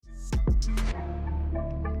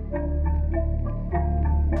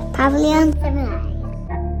Pavilion Civilized.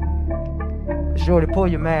 Shorty, pull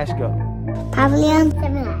your mask up. Pavilion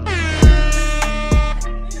Civilized.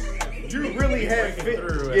 You really have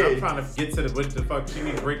through. Yeah. I'm trying to get to the what the fuck she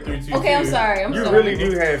needs to break through to. Okay, I'm sorry. You really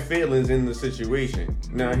do have feelings in the situation.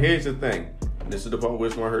 Now, here's the thing. This is the part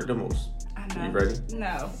which one hurt the most. I know. You ready?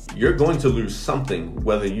 No. You're going to lose something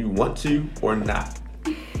whether you want to or not.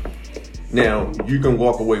 Now, you can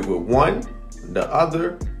walk away with one, the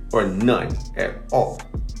other, or none at all.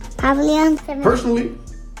 Pavilion Civilized. Personally,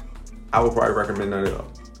 I would probably recommend none at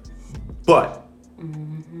all. But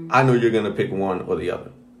I know you're going to pick one or the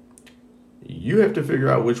other. You have to figure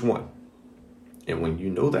out which one. And when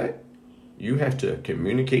you know that, you have to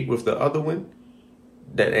communicate with the other one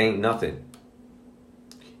that ain't nothing.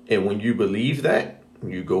 And when you believe that,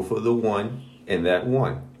 you go for the one and that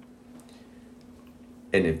one.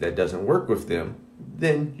 And if that doesn't work with them,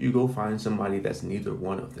 then you go find somebody that's neither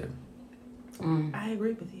one of them. I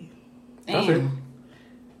agree with you. That's it.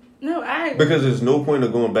 No, I agree. Because there's no point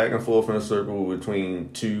of going back and forth in a circle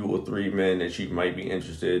between 2 or 3 men that you might be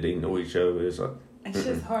interested. They know each other. It's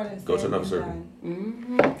just harder. Go to another circle.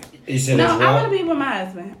 You said No, it's I what? want to be with my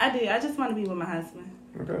husband. I do. I just want to be with my husband.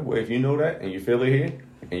 Okay, well, if you know that and you feel it here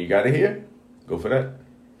and you got it here, go for that.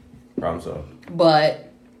 Problem solved.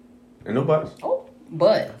 But. And no buts.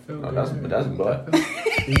 But. No, that's butt.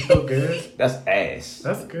 You feel good? That's ass.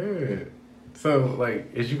 That's good. So,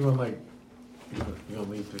 like, is you gonna like, you gonna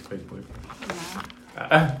leave this fake boyfriend?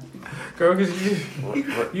 Nah. Girl, cause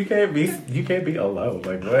you can't be alone.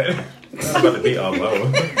 Like what? I'm about to be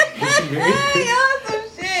alone. Some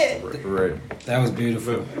shit. Right. That was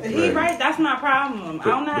beautiful. He right. That's my problem. I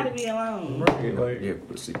don't know how to be alone. Right, like, Yeah,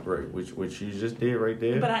 but see, right, which you just did right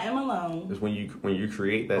there. But I am alone. Is when you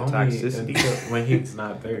create that only toxicity. until- when he's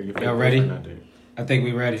not there. Y'all ready? Not there. I think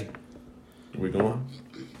we ready. We going?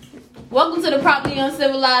 Welcome to the Properly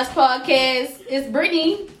Uncivilized podcast. It's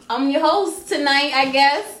Brittany. I'm your host tonight, I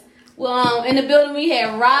guess. Well, in the building we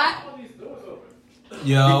have Rock.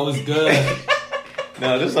 Yo, it was good.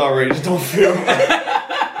 No, this already just don't feel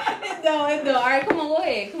right. It's doing. All right, come on, go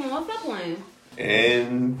ahead. Come on, what's up one?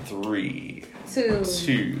 And 3,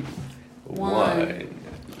 2, 1.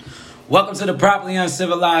 Welcome to the Properly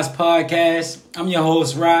Uncivilized podcast. I'm your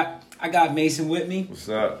host, Rock. I got Mason with me. What's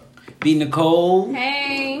up? B. Nicole.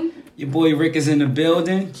 Hey. Your boy Rick is in the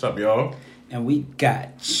building. What's up, y'all? And we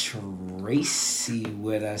got Tracy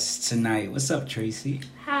with us tonight. What's up, Tracy?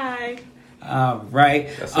 Hi. All right.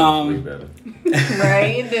 That sounds way better.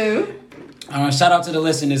 Right, you do. Shout out to the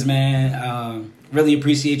listeners, man. Really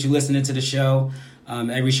appreciate you listening to the show.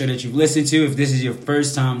 Every show that you've listened to. If this is your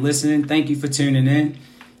first time listening, thank you for tuning in.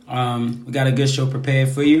 We got a good show prepared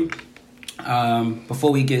for you.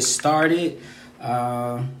 Before we get started,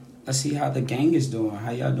 let's see how the gang is doing.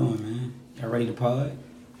 How y'all doing, man? Y'all ready to pod?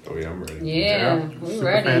 Oh yeah, I'm ready. Yeah, we Super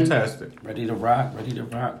ready. Fantastic. Ready to rock? Ready to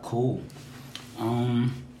rock? Cool.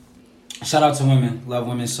 Shout out to women. Love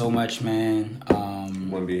women so much, man.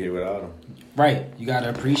 Wouldn't be here without them. Right. You gotta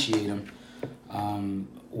appreciate them.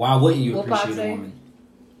 Why wouldn't you What appreciate Pop a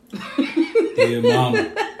woman? Dear mama.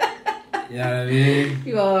 You know what I mean?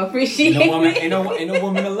 You all appreciate Ain't no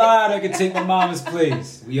woman alive that can take my mama's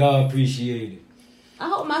place. We all appreciate it. I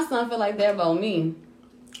hope my son feel like that about me.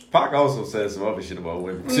 Pac also said some other shit about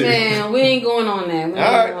women too. Man, we ain't going on that. We ain't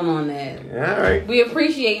All right. going on that. All right. We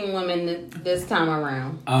appreciating women this time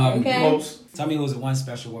around. Okay? Most. Tell me who's one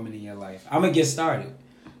special woman in your life. I'm gonna get started.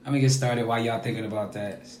 While y'all thinking about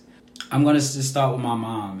that. I'm gonna just start with my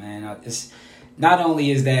mom, man. It's not only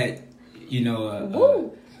is that, you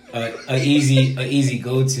know, a easy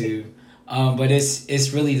go to, but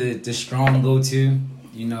it's really the strong go to.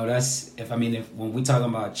 You know, that's when we talking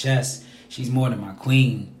about chess, she's more than my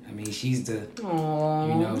queen. I mean, she's the, Aww.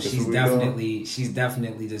 you know, That's she's what we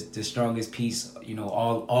definitely the strongest piece, you know,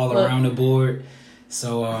 all around the board.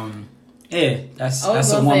 So, yeah, that's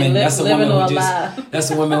a woman. That's a woman who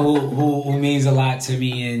that's a woman who means a lot to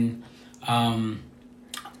me, and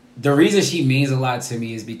the reason she means a lot to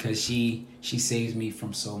me is because she saves me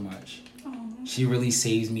from so much. Aww. She really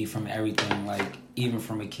saves me from everything, like even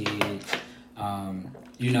from a kid.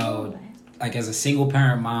 You know, like as a single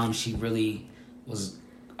parent mom, she really was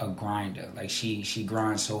a grinder. Like she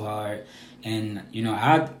grinds so hard, and you know,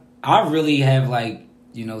 I really have like,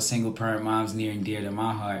 you know, single parent moms near and dear to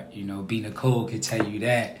my heart. You know, B. Nicole could tell you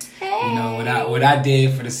that. Hey. You know what I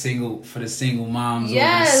did for the single moms over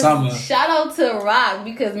the summer. Shout out to Rock,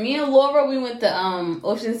 because me and Laura, we went to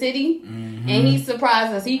Ocean City, and he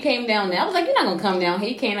surprised us. He came down there. I was like, you're not gonna come down here.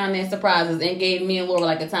 He came down there and surprised us and gave me and Laura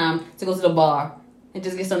like a time to go to the bar and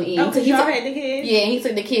just get something to eat. Oh, because y'all had the kids? Yeah, he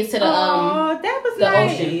took the kids to the Oh, that was the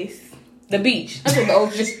nice. ocean. The beach. I took the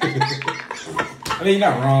ocean. I mean, you're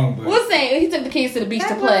not wrong, but What's saying? He took the kids to the beach That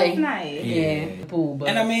to play. was nice. Yeah, the pool. But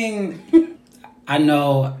and I mean, I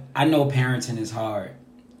know parenting is hard.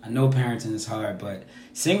 But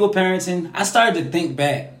single parenting, I started to think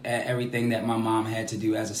back at everything that my mom had to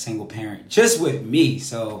do as a single parent, just with me.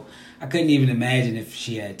 So I couldn't even imagine if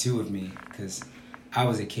she had two of me, because I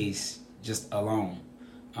was a case just alone.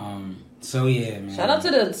 So yeah, man. shout out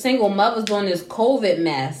to the single mothers doing this COVID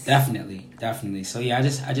mess. Definitely. So yeah,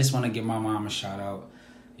 I just want to give my mom a shout out.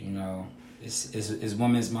 You know, it's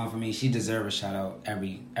Women's Month for me. She deserves a shout out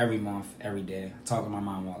every month, every day. I talk to my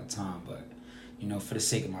mom all the time, but you know, for the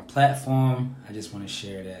sake of my platform, I just want to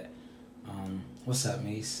share that. What's up,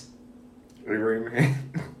 Mace? Hey, Ray, man.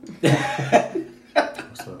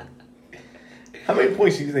 What's up? How many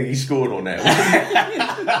points do you think he scored on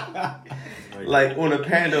that? Like on a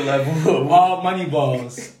panda level. All money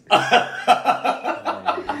balls. I'm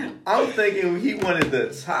thinking he wanted the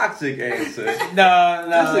toxic answer. No.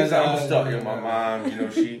 Just like I'm stuck in my mom. You know,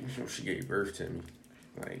 she gave birth to me.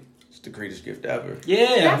 Like, it's the greatest gift ever.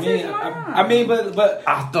 Yeah, That's his mom. I mean, but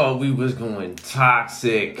I thought we was going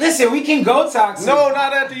toxic. listen, we can go toxic. No,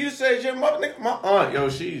 not after you said your mother. Nigga, my aunt, yo,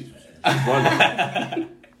 she's wonderful.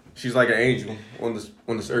 She's like an angel on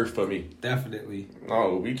this earth for me. Definitely.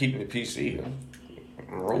 No, we keeping it PC.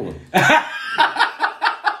 I'm rolling. I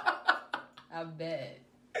bet.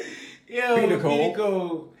 Yo, Be Nicole.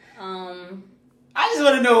 Nicole. I just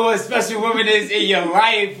want to know what a special woman is in your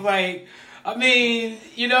life. Like, I mean,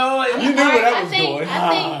 you know, You knew where that was going.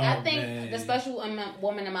 I think man. the special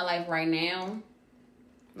woman in my life right now,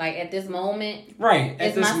 like at this moment, right? At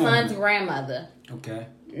is this my moment. son's grandmother. Okay.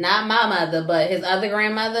 Not my mother, but his other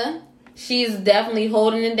grandmother. She's definitely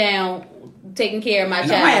holding it down, taking care of my And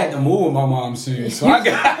child. I might have to move with my mom soon, so I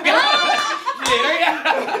got.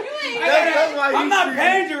 That's why I'm he's not treating-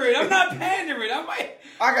 pandering.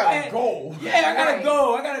 I got a goal. Yeah, I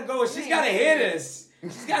gotta go. She's gotta hear this. She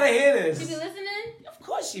be listening? Of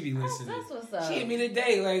course she be listening. That's what's up. She hit me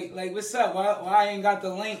today, like, what's up? Why I ain't got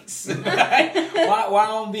the links? why I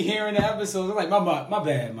don't be hearing the episodes? I'm like, my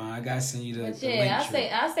bad, ma. I gotta send you the, But the link.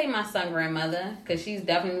 yeah, I say my son grandmother, because she's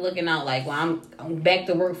definitely looking out. Like, when I'm back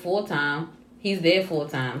to work full time, he's there full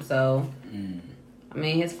time. So, I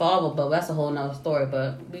mean, his father, but that's a whole nother story.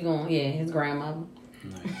 But his grandmother.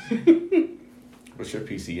 Nice. What's your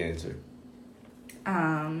PC answer?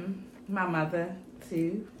 My mother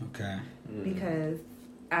too, Okay. because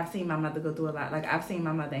I've seen my mother go through a lot. Like, I've seen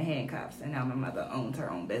my mother in handcuffs, and now my mother owns her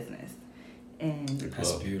own business. And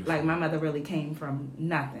That's beautiful. like, my mother really came from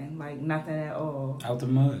nothing, like nothing at all. Out the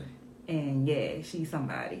mud. And yeah, she's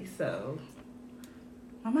somebody. So,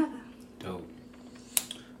 my mother. Dope.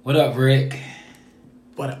 What up, Rick?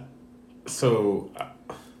 What up? So, I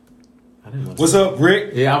didn't want to What's up,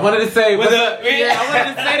 Rick? Yeah, I wanted to say What's up? Yeah, I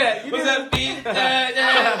wanted to say that. You What's didn't- up, B?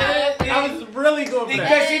 I was really going for that.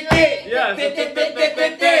 Because she did. Yes.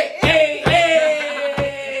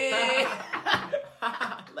 Hey.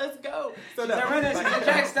 Let's go. So She's a no. runner, she's a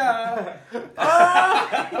track star.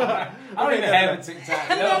 I don't even have a TikTok.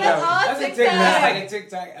 That's a TikTok. That's like a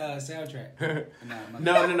TikTok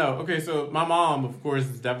soundtrack. No. Okay, so my mom, of course,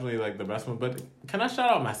 is definitely like the best one. But can I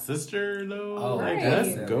shout out my sister though? Oh, like, right.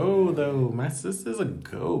 let's go though. My sister's a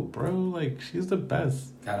goat, bro. Like, she's the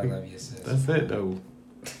best. Gotta love you, sis. That's it though.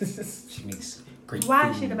 She makes great Why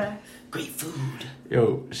food. is she the best? Great food.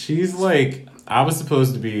 Yo, she's like, I was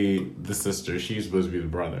supposed to be the sister. She's supposed to be the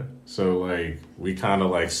brother. So like, we kind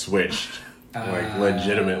of like switched, like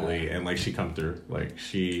legitimately, and like she come through. Like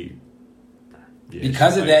she. Yeah,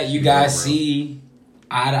 Because she's, of like, that, you she's guys real. see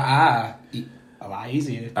eye to eye a lot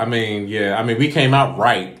easier. I mean, yeah. I mean, we came out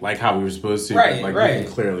right, like how we were supposed to. Right, like right. you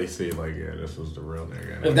can clearly see, like, yeah, this was the real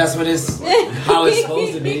nigga. If that's what it's how it's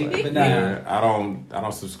supposed to be. But nah. Yeah, I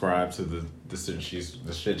don't subscribe to the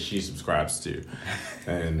shit she subscribes to,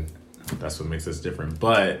 and that's what makes us different.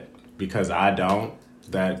 But because I don't,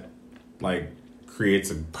 that like creates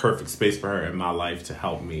a perfect space for her in my life to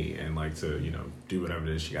help me and like to do whatever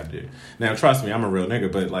it is she got to do. Now, trust me, I'm a real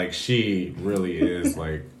nigga, but like she really is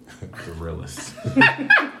like the realest.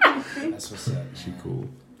 That's what's up. She cool.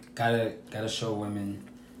 Gotta show women,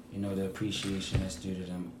 the appreciation that's due to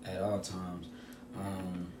them at all times.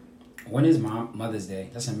 When is Mother's Day?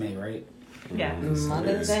 That's in May, right? Yeah.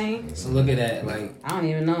 Mother's Day? So look at that, like. I don't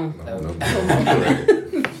even know. No.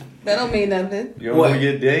 That don't mean nothing. You don't know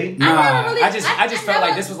your day? Nah, never really- I just I felt never-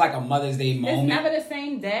 like this was like a Mother's Day It's moment. never the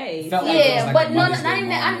same day. Felt like it was Yeah, like but a no, Mother's Day I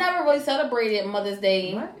moment. never really celebrated Mother's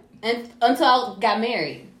Day What? until I got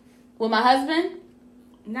married with my husband.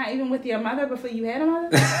 Not even with your mother before you had a mother?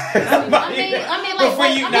 I mean, like, Before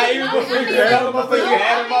you- not even before you had a mother, you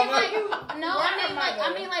had a mother?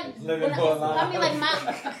 Looking for a line.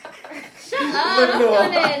 my. Shut up! Don't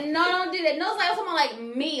do that. No, don't do that. No, it's like someone like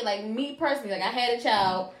me personally. Like I had a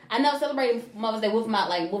child. I never celebrated Mother's Day with my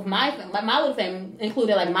little family,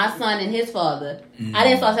 included like my son and his father. I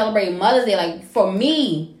didn't start celebrating Mother's Day like for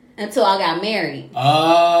me until I got married.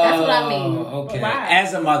 Oh, that's what I mean. Okay, Why?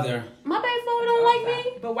 as a mother, My baby father don't like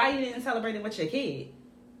me. But why you didn't celebrate it with your kid?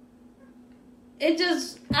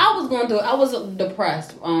 I was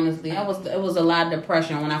depressed, honestly. It was a lot of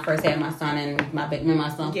depression when I first had my son and my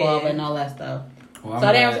son father and all that stuff. well, So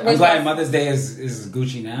I'm glad Mother's Day is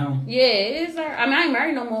Gucci now. Yeah, it's alright. I mean, I ain't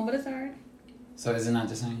married no more, but it's alright. So is it not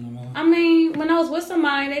the same no more? I mean, when I was with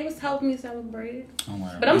somebody, they was helping me celebrate it. Don't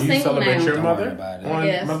worry. But I'm Do you single celebrate now. your Don't mother worry about it. on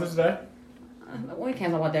Yes. Mother's Day? We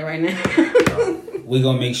can't talk about that right now. We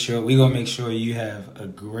gonna make sure you have a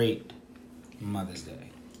great Mother's Day.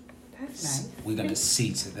 That's nice. We're gonna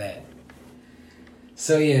see to that.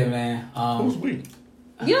 So yeah, man. Who's we?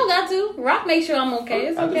 You don't got to. Rock make sure I'm okay.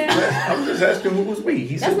 It's okay. I was just asking who was we.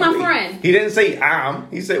 He That's said my we. friend. He didn't say I'm.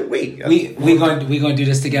 He said we. We gonna do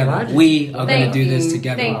this together. We are gonna Thank do this you.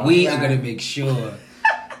 together. Thank We you. are gonna make sure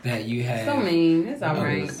that you have So mean. It's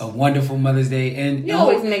alright. a wonderful Mother's Day, and You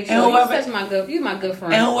always make sure. and You're whoever, such my good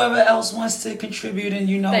friend. and whoever else wants to contribute and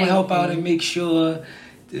Thank help out you. and make sure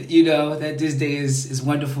that, that this day is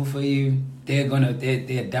wonderful for you. They're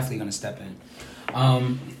definitely gonna step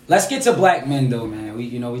in. Let's get to black men though, man.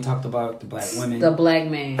 We talked about the black women. The black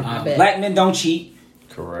man. I bet. Black men don't cheat.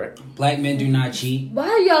 Correct. Black men do not cheat. Why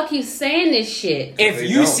do y'all keep saying this shit? If They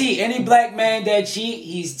you don't. see any black man that cheat,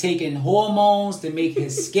 he's taking hormones to make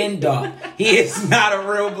his skin dark. He is not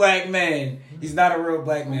a real black man. He's not a real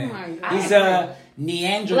black man. Oh my God. He's a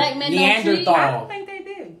Black men don't cheat? Neanderthal. I don't think they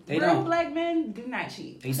do. They Real don't. black men do not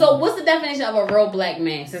cheat. They So don't. what's the definition of a real black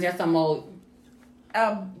man? Since you're some old,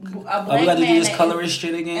 A we black got to man do this that colorist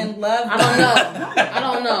shit again? is in love.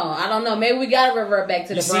 I don't know. Maybe we gotta revert back to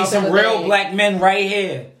the You see brown some paper real days. black men right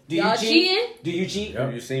here. Do Y'all you cheat? cheating? Do you cheat?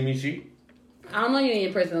 Have you seen me cheat? I don't know you in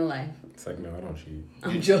your personal life. It's like, no, I don't cheat.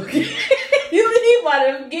 I'm joking. you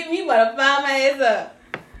about to fire my ass up.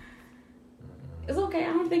 It's okay. I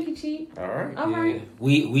don't think you cheat. All right. All right.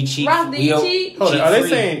 We cheat. Rock, do you cheat? Hold on, Cheat are they free.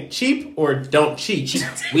 saying cheap or don't cheat?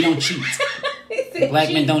 We don't cheat. He said Black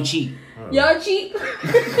cheat. men don't cheat. Y'all cheat?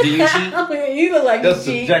 Do you cheat? You look like That's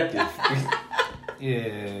you cheat. subjective.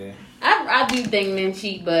 Yeah. I do think men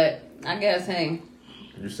cheat, but I guess hey,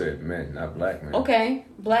 You said men, not black men. okay,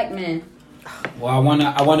 black men. Well, I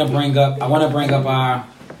wanna bring up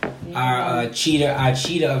our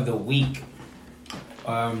cheater of the week.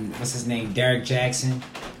 What's his name? Derek Jackson.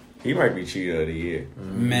 He might be cheater of the year.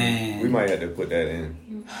 Man, We might have to put that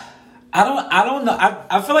in. I don't know.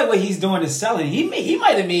 I feel like what he's doing is selling. He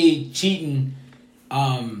might have made cheating.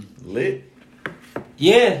 Lit?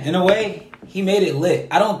 Yeah, in a way, he made it lit.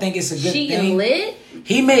 I don't think it's a good Cheating thing. lit?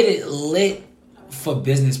 He made it lit for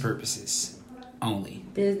business purposes only.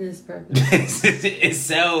 Business purpose. It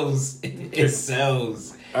sells. It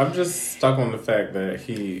sells. I'm just stuck on the fact that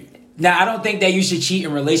he. Now, I don't think that you should cheat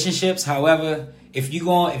in relationships. However, if you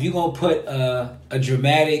gonna put a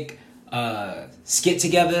dramatic skit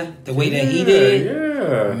together the way that he did,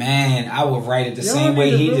 Yeah. man, I would write it the Y'all same need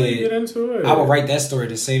way to he really did. Get into it. I would write that story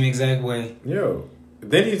the same exact way. Yo.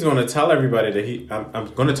 Then he's going to tell everybody that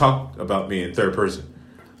I'm going to talk about me in third person.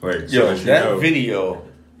 Like, so Yo, that you that know. video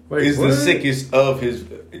Wait, is the what? sickest of his.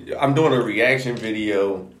 I'm doing a reaction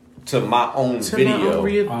video to my own To my video.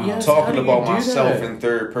 own yes, how Talking do you about do myself that? in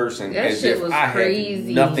third person That as shit if was I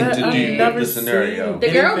crazy. had nothing But to I've do never with the scenario. seen- The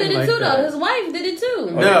girl Anything did it like too, that. though. His wife did it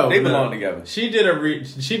too. Oh, they belong together. She did a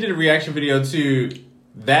reaction video to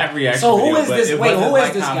that reaction So who video. is but this- it wait, wasn't who is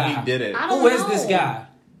like this how guy? He did it. I don't Who is know. this guy?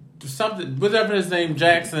 Something, whatever his name,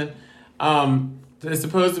 Jackson. It's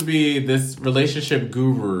supposed to be this relationship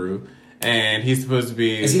guru, and he's supposed to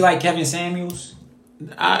be. Is he like Kevin Samuels?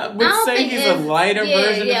 I would don't say think he's a it's- lighter yeah,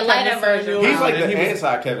 version. yeah, of lighter Kevin version. Samuels. He's like And the he was-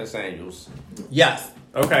 anti Kevin Samuels. Yes.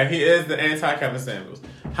 Okay, he is the anti Kevin Samuels.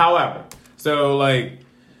 However, so like,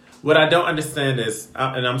 what I don't understand is,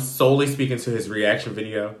 and I'm solely speaking to his reaction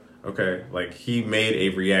video. Okay, like he made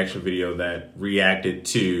a reaction video that reacted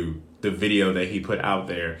to the video that he put out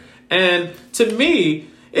there, and to me,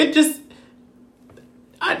 it just.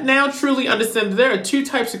 I now truly understand that there are two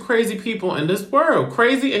types of crazy people in this world.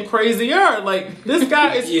 Crazy and crazier. Like, this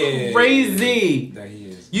guy is Yeah. crazy. That he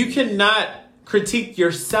is. You cannot critique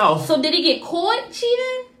yourself. So did he get caught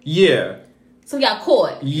cheating? Yeah. So he got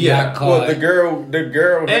caught. Yeah. Got caught. Well, the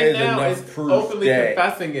girl And has now enough it's proof openly that.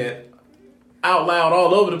 confessing it out loud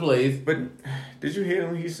all over the place. But did you hear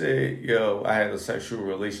him? He said, "Yo, I had a sexual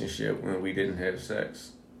relationship when we didn't have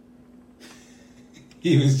sex."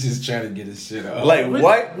 He was just trying to get his shit off. Like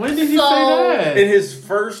what? When did he So- say that? In his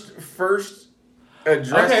first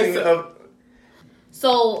addressing of.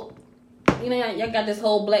 So, you know, y'all got this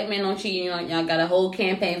whole black man on cheating. Y'all got a whole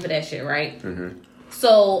campaign for that shit, right? Mm-hmm.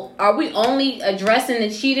 So, are we only addressing the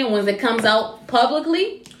cheating when it comes out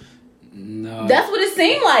publicly? No. That's what it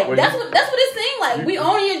seemed like. What That's you- what it seemed like. We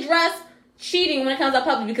only address cheating when it comes out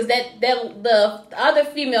publicly because the other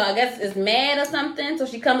female, I guess, is mad or something. So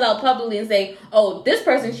she comes out publicly and say, "Oh, this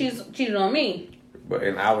person cheated on me." But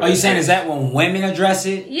in our Are you saying is that when women address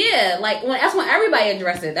it? Yeah, like that's when everybody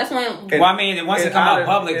address it. That's when. Well, I mean, once it come out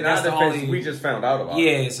public, in that's our the defense, only. we just found out about it.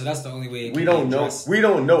 Yeah, so that's the only way. It We can don't be know. addressed We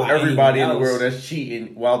don't know by everybody in the anyone world else. that's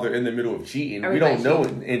cheating while they're in the middle of cheating. Everybody we don't know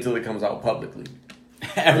it until it comes out publicly.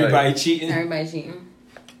 Everybody Right. cheating. Everybody cheating.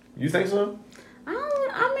 You think so? I'm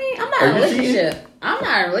not Are in a you cheating? relationship. I'm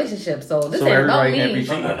not in a relationship, so this So ain't about everybody can't be me.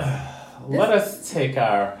 cheating. Let us take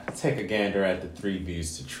a gander at the 3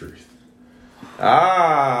 views to truth.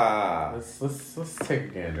 Ah, Let's take a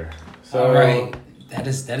gander. So All right, that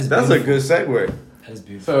is that's beautiful. a good segue. That is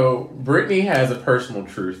beautiful. So Brittany has a personal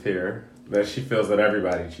truth here that she feels that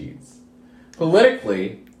everybody cheats.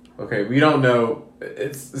 Politically, okay, we don't know.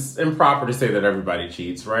 It's improper to say that everybody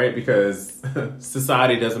cheats, right? Because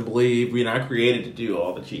society doesn't believe we're not created to do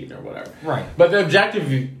all the cheating or whatever. Right. But the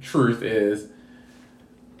objective truth is,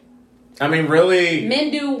 I mean, really,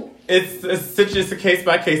 Men do. it's just a case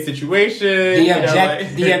by case situation.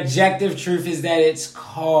 The objective truth is that it's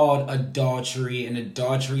called adultery, and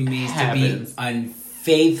adultery means Happens. to be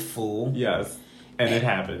unfaithful, Yes, and it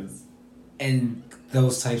happens. and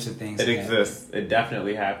those types of things. It happen. exists. It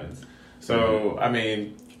definitely happens. So, I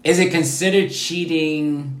mean, Is it considered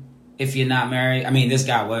cheating if you're not married? I mean, this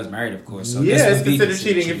guy was married, of course. So yeah, this it's would be considered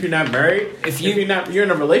cheating if you're not married. If You're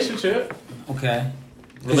in a relationship. Okay.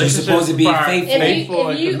 Because you're supposed to be require faithful. faithful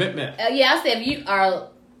and commitment. Yeah, I said if you are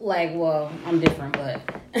like, well, I'm different, but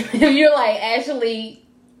if you're like actually,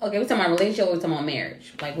 okay, we're talking about relationship or we're talking about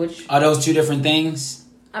marriage. Like, which, Are those two different things?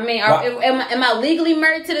 I mean, Well- am I legally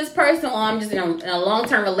married to this person or I'm just in a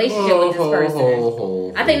long-term relationship with this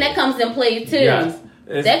person? I think that comes in play too. Yes.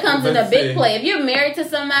 That comes in a Let's big see. play. If you're married to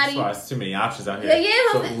somebody, That's why it's too many options out here. Yeah,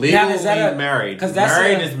 yeah, So but- legally Now, is that a- married. 'cause that's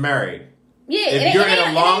married a- is married. yeah, If you're in a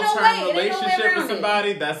ain't long-term no way- it ain't no way relationship around with it.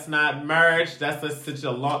 somebody, that's not marriage. That's a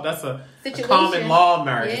Situation. common law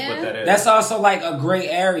marriage. Yeah. Is what that is. That's also like a gray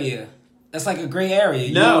area. That's like a gray area.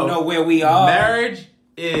 You No. don't know where we are. Marriage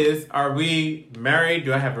is, are we married?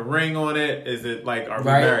 Do I have a ring on it? Is it like, are we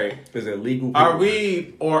Right. married? Is it legal? Are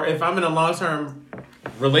we, or if I'm in a long-term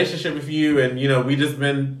relationship with you and, you know, we just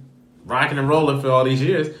been rocking and rolling for all these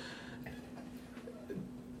years,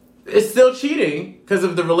 it's still cheating because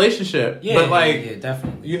of the relationship. Yeah, but like, yeah,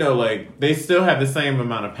 definitely. you know, like they still have the same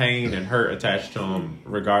amount of pain and hurt attached to them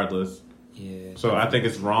regardless. Yeah. So I think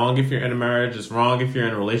it's wrong if you're in a marriage. It's wrong if you're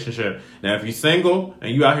in a relationship. Now, if you're single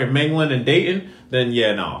and you out here mingling and dating, then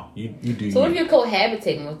yeah, no, you do. So what if you. you're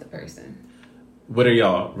cohabitating with the person? What are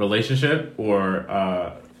y'all? Relationship or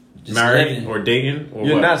Just married living. or dating or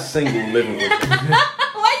You're what? not single living with them.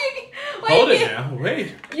 Why Hold you it can't- now.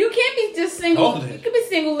 Wait. You can't be just single. Hold it. You could be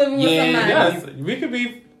single living Yeah, with somebody. Yes, we could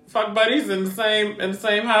be fuck buddies in the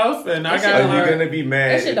same house, and I That shit got. don't Are you work. gonna be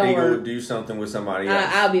mad That if shit they don't go work. do something with somebody else?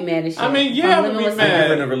 I'll be mad as shit. I mean, yeah, I'm I would living be with Are mad.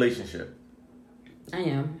 you in a relationship? I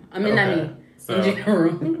am. I mean, not Okay. me. So- In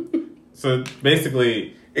general. So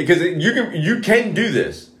basically, Because you can do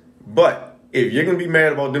this, but if you're gonna be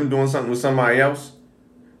mad about them doing something with somebody else,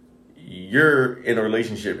 you're in a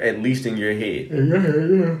relationship, at least in your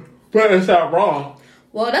head. but it's not wrong.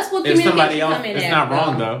 Well, that's what If communication somebody else, come in it's at, not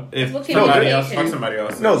wrong though. If what somebody else communication- fuck somebody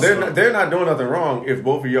else, No, so- they're not doing nothing wrong if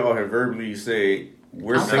both of y'all have verbally said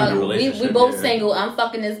we're I'm single. fucking, we relationship, both yeah. single. I'm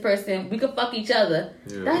fucking this person. We could fuck each other.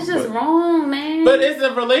 Yeah, That's just but- wrong, man. But it's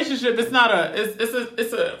a relationship. It's not a.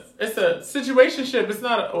 It's a situationship. It's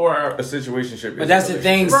not a, or A situationship. But that's the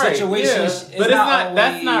thing. right. Situation Yeah. is But it's not.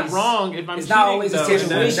 That's not always- wrong. If I'm it's cheating, not always a though, It's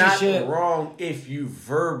then- situation. not wrong if you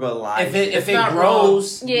verbalize. If it. it not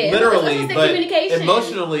grows, yeah, literally, that's but communication.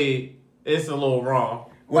 emotionally, it's a little wrong.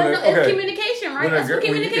 Well, When no, a- it's okay. communication, right? When a That's girl-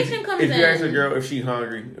 where when you- communication comes if in. you ask a girl if she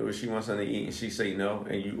hungry or if she wants something to eat and she say no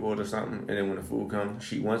and you order something and then when the food comes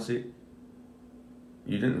she wants it,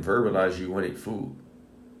 you didn't verbalize you wanted food,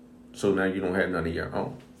 so now you don't have none of your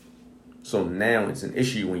own. So now it's an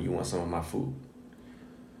issue when you want some of my food.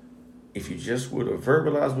 If you just would have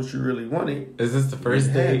verbalized what you really wanted, Is this the first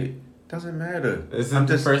you have date? it. Doesn't matter. Is I'm it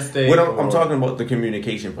the first date? What I'm or- talking about the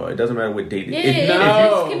communication part. It doesn't matter what date it Yeah, is. If-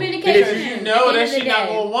 No. it's communication. Because you At know the that end of she the not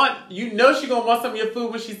day. gonna want. You know she gonna want some of your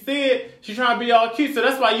food when she see it. She trying to be all cute, so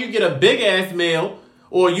that's why you get a big ass meal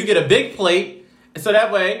or you get a big plate, So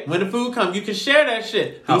that way, when the food comes, you can share that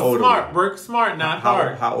shit. Be How old are smart. we? Work smart, not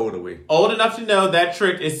hard. How old are we? Old enough to know that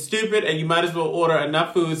trick is stupid, and you might as well order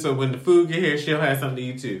enough food so when the food get here, she'll have something to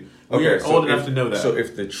eat too. We're old enough to know that. So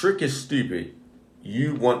if the trick is stupid,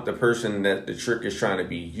 you want the person that the trick is trying to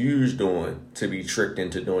be used on to be tricked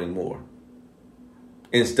into doing more.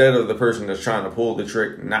 Instead of the person that's trying to pull the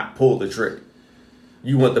trick, not pull the trick.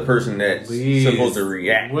 You want the person that's supposed to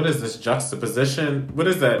react. What is this juxtaposition? What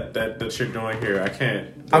is that you're doing here? I can't.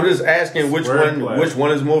 I'm just asking which Wordplay.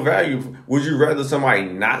 one is more valuable. Would you rather somebody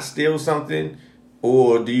not steal something,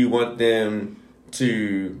 or do you want them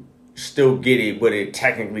to still get it, but it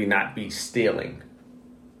technically not be stealing?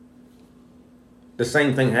 The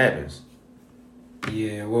same thing happens.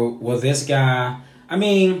 Yeah, well, this guy. I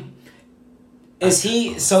mean, is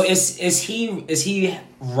he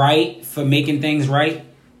right for making things right?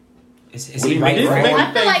 Is What do he you right? mean? For He's him?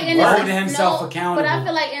 I feel like in Holding a himself no, accountable. But I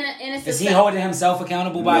feel like in a Is he society. holding himself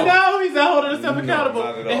accountable by? No, he's not holding himself No, accountable.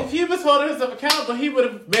 not at all. If he was holding himself accountable, he would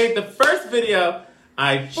have made the first video.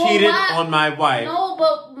 I cheated why- on my wife. No,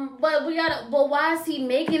 but we gotta. But why is he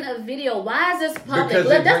making a video? Why is this public? Because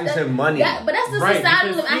Look, it that's brings the- him money. That, but that's the Right, society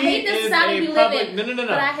we because live in. I hate he the is society a we live public- in. no.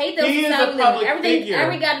 But I hate the He is society a we live in. public Everything, figure.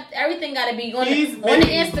 everything got to be on He's the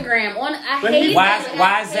making- Instagram. I But hate he's- Why that.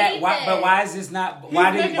 is I that? hate Why, but why is this not? He's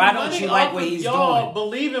Why making don't money you like off what of he's y'all doing?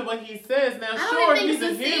 believe in what he says. Now, I sure, don't think he's it's a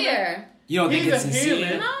human. sincere. You don't think He's it's a sincere?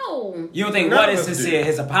 human. No. You don't think None what of is us sincere? do.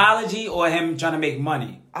 His apology or him trying to make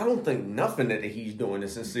money? I don't think nothing that he's doing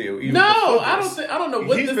is sincere. Even No, before I this. don't know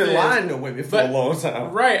what He's this been is. lying to women for But- a long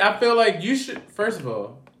time. Right, I feel like you should. First of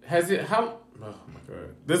all, has it? How? Oh my god,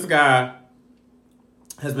 this guy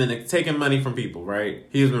has been taking money from people. Right,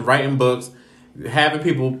 he's been writing books, having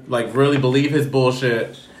people like really believe his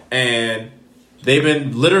bullshit, and they've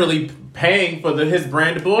been literally paying for his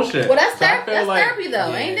brand of bullshit. Well, that's So I therapy. feel That's like therapy,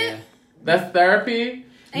 though, ain't it? That's therapy.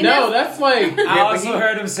 Ain't No, that- that's like I but also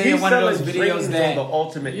heard him say in he's one of those selling videos dreams that on the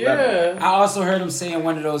ultimate level. yeah. I also heard him say in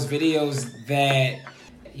one of those videos that,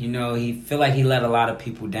 you know, he feel like he let a lot of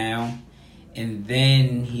people down. And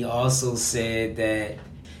then he also said that,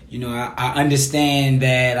 you know, I understand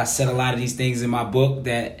that I said a lot of these things in my book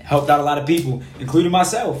that helped out a lot of people, including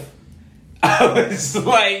myself. I was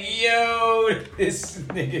like, yo, this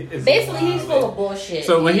nigga is Basically, he's wild. full of bullshit.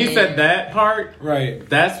 So when he and- said that part, Right.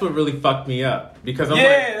 that's what really fucked me up because I'm like.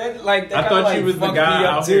 Yeah, that I kinda, thought like, you was the fucked guy me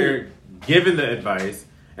up, out too. here giving the advice,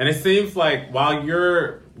 and it seems like while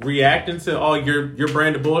you're reacting to all your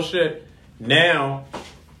brand of bullshit, now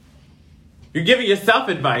you're giving yourself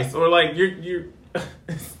advice, or like you're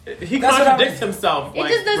he That's what I contradicts was- himself. It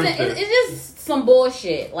like, just doesn't. with this. It's just some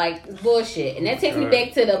bullshit, like bullshit, and that takes me Right.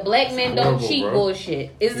 back to the black men don't horrible, cheat bro.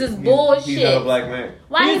 bullshit. It's just bullshit. He's not a black man.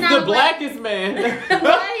 Why He's he not the a black? blackest man.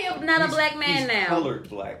 Why he not a black man He's now? colored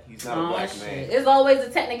black. He's not a Oh, black shit. man. It's always a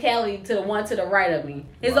technicality to the one to the right of me.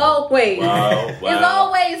 It's always. Wow, It's wow.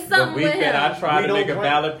 always The something week with him. that I tried We to don't make a claim-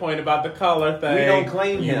 valid point about the color thing, We don't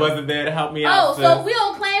claim you him. wasn't there to help me Oh, out. so sis. we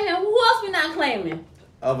don't claim him. Who else we not claiming?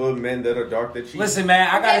 Other men that are dark that cheat. Listen, man,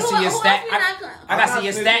 I gotta Okay, see your who stat. else we not claiming? I gotta see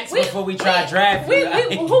your stats before we try to draft we, you.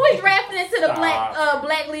 we, who we drafting into the Stop.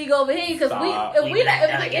 black league over here? Because Stop. if we not,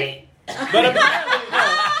 if, But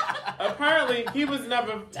apparently he was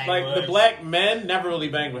never like the black men never really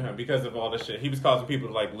banged with him because of all this shit. He was causing people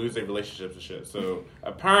to like lose their relationships and shit. So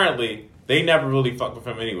apparently they never really fucked with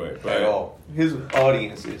him anyway. at But all. His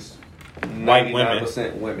audience is White women.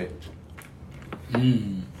 99% women.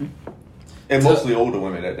 Mm. And mostly older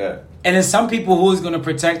women at that. And then some people who's gonna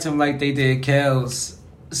protect him like they did Kels.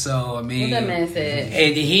 So I mean, what that man said.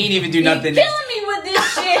 and he ain't even do You nothing. killing me with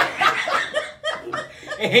this shit.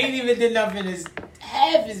 He ain't even did nothing as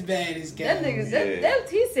half as bad as Kels. That nigga, that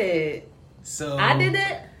he said. So I did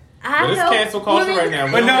it. I But it's helped cancel culture women- right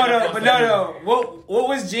now. But no. What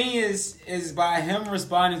was genius is by him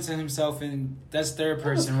responding to himself, and that's third It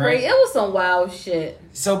was person, crazy. right? It was some wild shit.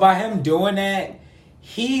 So by him doing that,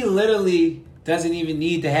 he literally doesn't even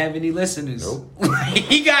need to have any listeners. Nope.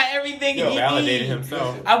 He got everything he validated needs.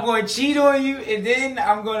 himself. I'm going to cheat on you, and then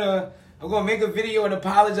I'm gonna make a video and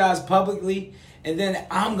apologize publicly, and then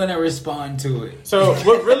I'm gonna respond to it. So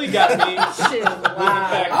what really got me Shit, was the fact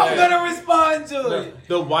wow. I'm that gonna respond to it.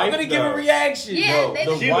 the wife. I'm gonna give a though, reaction. Yeah, No, they-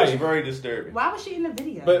 the she wife. was very disturbing. Why was she in the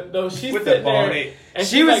video? But no, she's With sitting the there, bonnet. and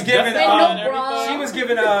She she's was like, giving, justifying no everything. bra. She was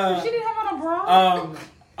giving she didn't have on a bra.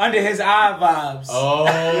 under his eye vibes. Oh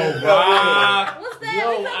wow! What's that? Yo,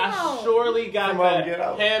 What you talking I about? surely got Come on, that Get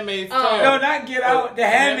Out. Handmaid's Oh. Tale. No, not Get Out. The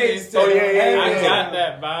Handmaid's Tale. Oh, yeah. I Handmaid's got Tale.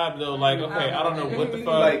 that vibe though. Like, okay, I don't know what the fuck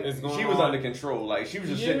Like, is going on. she was under control. Like, she was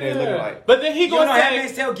just sitting there looking like, But then he You know gonna say,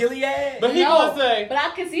 Handmaid's Tale, Gilead? but he No, gonna say, but I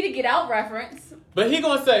can see the Get Out reference. but he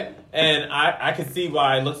gonna say, And I can see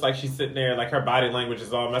why it looks like she's sitting there, like her body language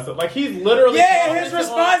is all messed up. Like he's literally his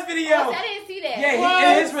response video. Oh, I didn't see that.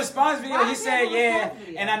 Yeah, in his response video, he said, "Yeah,"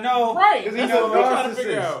 and I know, right. He's That's a what I'm trying to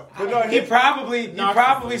figure out. narcissist. But no, he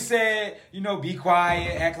probably said, be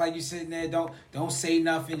quiet, act like you sitting there, don't say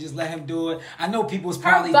nothing, just let him do it. I know people's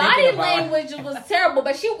probably Her body thinking about language was terrible,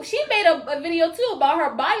 but she made a video too about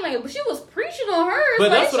her body language, but she was preaching on hers.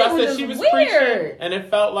 But like, that's what I said. She was preaching, and it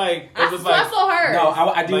felt like it was I saw her. No,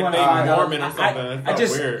 I do like want to they find out. Mormon or something. It felt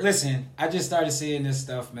weird. Listen. I just started seeing this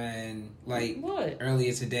stuff, man. Like What?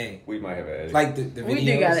 earlier today. We might have an edit. Like the videos. We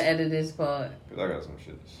do gotta edit this part. Cause I got some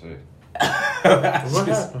shit to say. What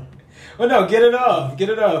happened? Well, no, get it off. This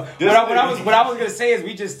What I was gonna say is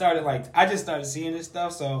we just started I just started seeing this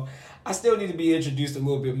stuff, so I still need to be introduced a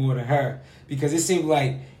little bit more to her because it seemed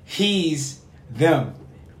like he's them.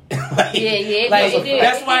 Like,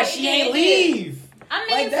 that's why she ain't leave. I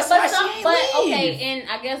mean, that's why she ain't leave. Okay, in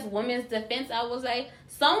I guess women's defense, I would say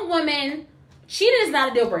some women cheating is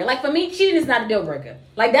not a deal breaker. Like for me, cheating is not a deal breaker.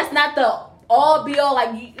 Like that's not the all be all.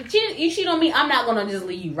 Like you cheat on me, I'm not gonna just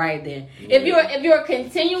leave you right then. Yeah. If you're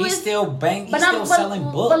continuous, he's still selling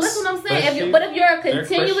books. But listen, what I'm saying. If you're a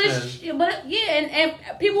continuous, and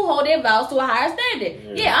people hold their vows to a higher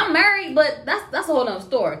standard. Yeah, I'm married, but that's a whole other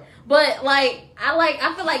story. But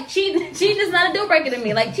I feel like cheating is not a deal breaker to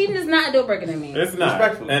me. Like cheating is not a deal breaker to me. It's not.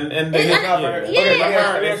 Respectfully. And it's not. Okay,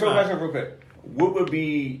 let me ask you a not. question real quick. What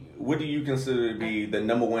do you consider to be the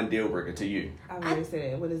number one deal breaker to you? I already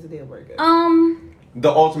said that. What is a deal breaker? The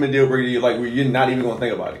ultimate deal breaker, where you're not even gonna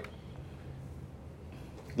think about it.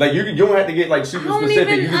 Like you don't have to get like super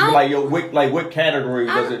specific. You can be like, yo, what category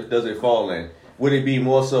does it fall in? Would it be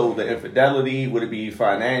more so the infidelity? Would it be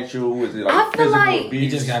financial? Is it like physical abuse? You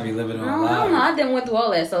just gotta be living on a I don't know. I didn't went through all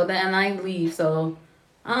that, so then I didn't leave. So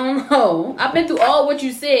I don't know. I've been through all what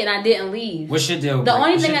you said, and I didn't leave. What's your deal? The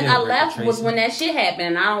only thing that I left was when that shit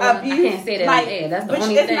happened. I can't say that on air. That's the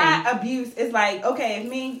only thing. It's not abuse. It's like okay,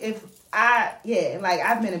 I've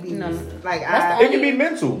been abused. No. Like it can be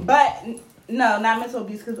mental, but no, not mental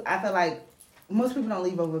abuse because I feel like. Most people don't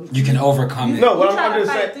leave over. You can overcome it. No, what I'm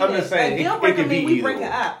just saying. It can be we break it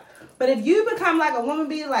up. But if you become like a woman,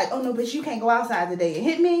 be like, oh no, bitch, you can't go outside today and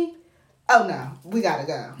hit me. Oh no, we gotta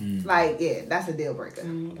go. Like, yeah, that's a deal breaker.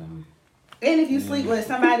 And if you sleep with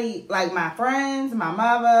somebody like my friends, my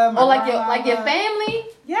mother, like your family,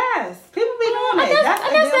 yes, people be doing it.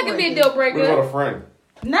 I guess that could be a deal breaker. What about a friend?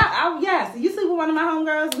 No, yes, you sleep with one of my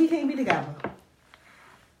homegirls, we can't be together.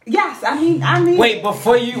 Yes, I mean. Wait,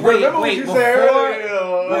 before you before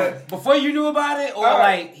you knew about it, or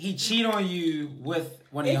like he cheat on you with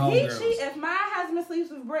one of your homegirls. If my husband sleeps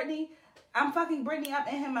with Brittany, I'm fucking Brittany up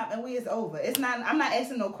and him up, and it's over. I'm not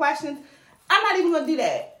asking no questions. I'm not even gonna do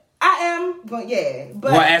that. I am going, but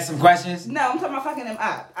you want to ask some questions? No, I'm talking about fucking him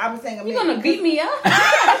up. I was saying, you gonna beat me up?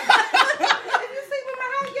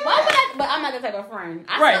 Why would I? But I'm not that type of friend.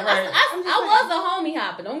 I was a homie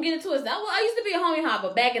hopper. Don't get it twisted. I used to be a homie hopper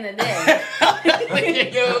back in the day.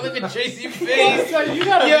 Look at Tracy's face. You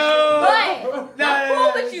gotta. But I'm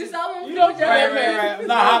cool with you, so I won't put your right. I'm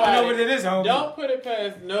not hopping over to this homie. Don't put it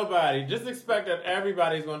past nobody. Just expect that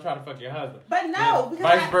everybody's gonna try to fuck your husband. But no, because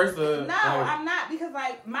vice versa. No, I'm not because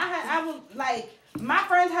like my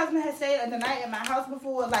friend's husband has stayed the night at my house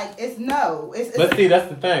before. Like it's But see, that's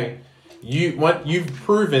the thing. You've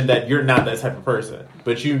proven that you're not that type of person,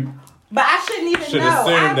 but I shouldn't even know.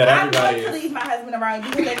 Assume that everybody I'm going to leave my husband around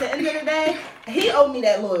because at the end of the day, he owed me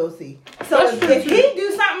that loyalty. So if he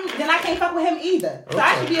do something, then I can't fuck with him either. So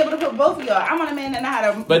I should be able to put both of y'all. I want a man that know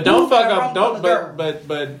how to. But don't fuck up.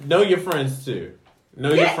 But know your friends too.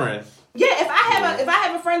 Know your friends. Yeah, if I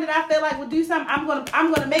have a friend that I feel like would do something, I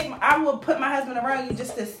will put my husband around you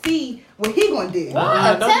just to see what he gonna do.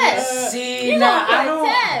 A test. See, I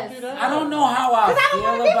don't know how I feel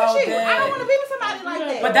about that. I don't want to be with somebody like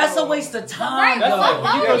that. But that's a waste of time, because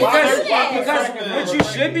what you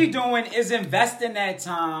should be doing is investing that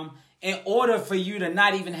time in order for you to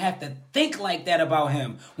not even have to think like that about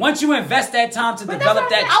him. Once you invest that time to develop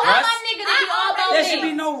that trust, there should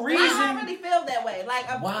be no reason. I already feel that way.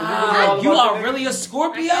 Wow, you are really a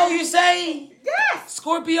Scorpio, you say? Yes.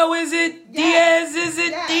 Scorpio, is it? Yes. Diaz, is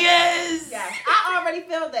it? Yes. Diaz? Yes. I already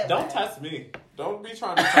feel that way. Don't test me. Don't be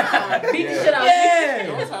trying to test me. Beat the shit out of you.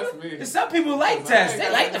 Don't test me. Some people like tests.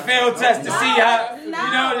 They like the failed test to see how,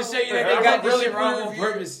 to show you that they got this shit wrong on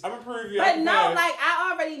purpose. I'm gonna prove you. But no,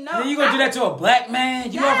 I already know. Then you gonna do that to a black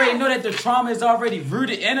man? You already know that the trauma is already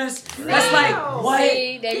rooted in us? That's like, what?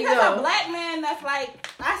 See, there you go. A black man that's like,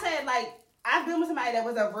 I said like, I've been with somebody that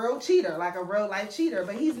was a real cheater, like a real life cheater,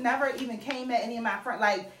 but he's never even came at any of my friends.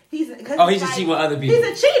 Like he's just cheat with other people.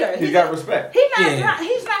 He's a cheater. He's got respect. He's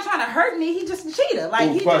not trying to hurt me. He's just a cheater. Like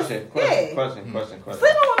Ooh, he question. Sleeping Question.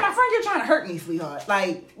 with my friend, you're trying to hurt me, sweetheart.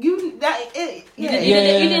 Like you did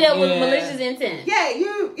that with malicious intent.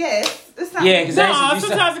 It's not. Yeah, because No,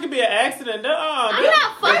 sometimes it can be an accident. I'm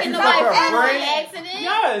not fucking nobody by accident.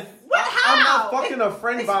 Yes. What? How? I'm not fucking a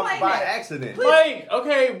friend by that. accident. Like,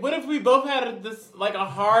 okay, what if we both had a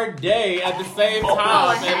hard day at the same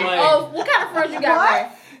time? What kind of friends you got, Ray?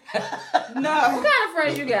 No. What kind of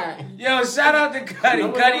friends you got? Yo, shout out to Cuddy.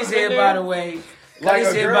 Cuddy's here, by the way. Like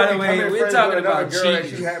Cuddy's here, by the way. We're talking about cheating.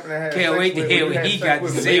 cheating. Can't wait to hear what he got to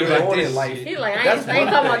say about this. He's like, I ain't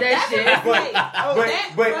talking about that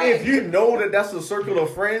shit. But if you know that that's a circle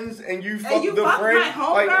of friends and you fuck the friend, my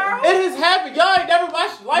homegirl? It has happened. Y'all ain't never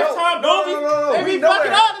watched Lifetime movies. No. They We be know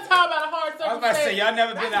fucking that. all the time out of hard circumstances. I was about to say, y'all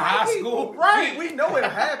never been to high school? Right. We know it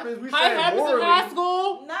happens. We It say happens in morally. high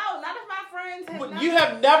school. No, none of my friends have. But you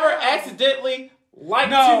have never accidentally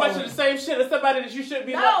liked No. too much of the same shit as somebody that you shouldn't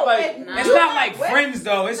be No, like. it- It's You not like went- friends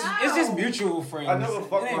though. It's No. just mutual friends. I never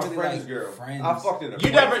fucked It ain't my really friend's like girl. friends. I fucked an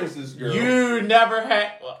You never, acquaintance's girl. you never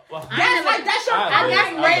had. That's like that's your. I I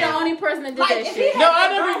guess Ray the only person that did Like, that if shit. he No, had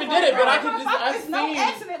I his never even did it, but I girlfriend, could just- I've It's no seen-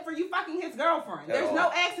 accident for you fucking his girlfriend. There's all.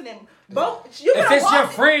 no accident. Both. You If could've it's your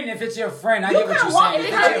walked- friend, I You get what could you're walk saying. in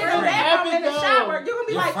If the it's your bathroom friend. in the shower. You're gonna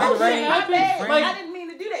be Your like, friend, oh shit, right? my bad. Friend. I didn't mean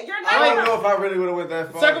to do that. You're I don't not. know if I really would have went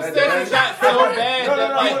that far. Circumstances got so bad No,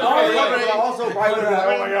 that like, but I also probably would have.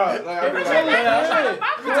 Oh my god! Like, I'd be But you're like, not gonna try to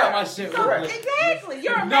fuck We her. talking about shit So, real quick. exactly.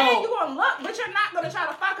 You're a No. man. You gonna look, but you're not gonna try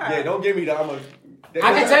to fuck her. yeah, don't give me the. I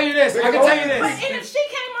can tell you this. But and if she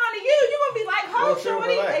came on to you, you're gonna be like, Oh, "Hold, sure,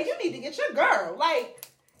 shorty, relax. hey, you need to get your girl." Like,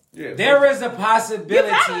 Yeah, There is a You possibility better,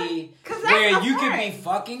 'cause that's where a you could be friend.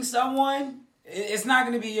 fucking someone. It's not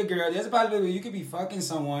going to be your girl. There's a possibility where you could be fucking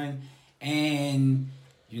someone and,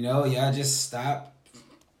 y'all just stop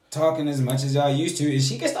talking as much as y'all used to. And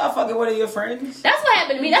she can start fucking one of your friends. That's what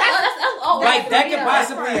happened to me. That's all. Like, that could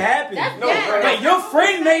possibly happen. No, right. But your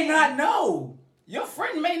friend may not know. Your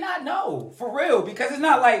friend may not know. For real. Because it's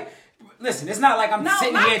not like... Listen, it's not like I'm No,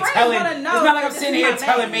 sitting my here friends telling... wanna It's know not like I'm that sitting this here is my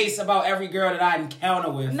telling man. Mace about every girl that I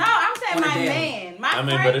encounter with. no, I'm saying On a my daily. man. My I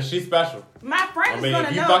mean, friend, but if she's special, my friend I mean, is gonna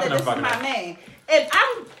if you know fucking that this her, is my fucking man. If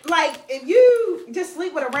I'm like, if you just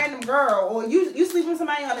sleep with a random girl, or you sleep with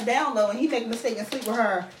somebody on the down low, and he make a mistake and sleep with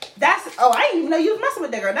her, I didn't even know you was messing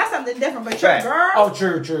with that girl. That's something different. But your Fact. girl, Oh,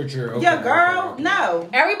 true. Okay, your girl, okay. no.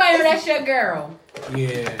 Everybody know that's your girl. Yeah.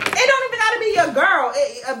 It don't even gotta be your girl.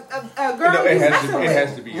 A girl No, you it has messing to. with. It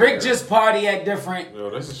has to be. Rick just party at different yo,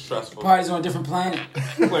 this is stressful. parties on a different planet.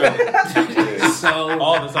 So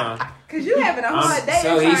All the time. Cause you having a hard day.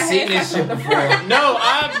 so and he's trying to seen have this sex shit with the before. friend. No,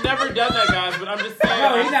 I've never done that, guys. But I'm just saying.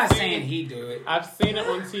 No, he's I've not seen saying it. he do it. I've seen it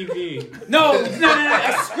on TV. No,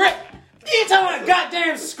 a script. You talking about a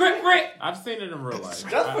goddamn script, Rick? I've seen it in real life.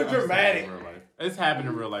 That's for I've seen it in dramatic. real life. It's happened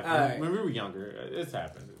in real life. All right. When we were younger, it's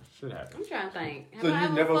happened. It should happen. I'm trying to think. So you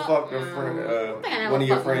never fucked a friend, I think I never one of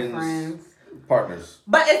your fucked my friends' partners.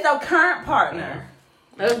 But it's the current partner.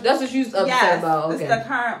 That's what you upset Yes, about. it's Okay. the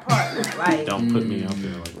current partner. Like, Don't put me out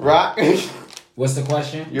there like that. Rock. What's the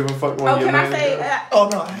question? You ever fucked one oh, of your can I man's say? girls? Oh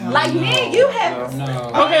no. Like me and you have. No.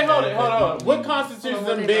 Okay, hold on. What constitutes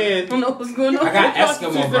them I being? don't know what's going on. I got What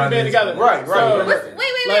constitutes Eskimo them brothers. being together? Right. So,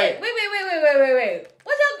 Wait.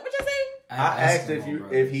 What y'all say? I asked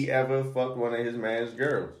if he ever fucked one of his man's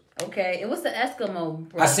girls. Okay, and what's the Eskimo?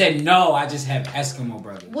 Brother? I said no. I just have Eskimo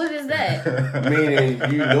brothers. What is that? Meaning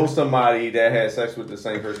you know somebody that had sex with the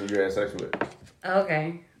same person you had sex with.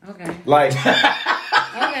 Okay. Like,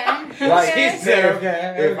 Okay. like She said,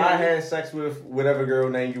 okay. if I had sex with whatever girl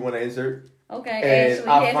name you want to insert, Okay. and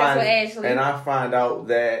Ashley. Ashley. I find out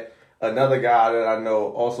that another guy that I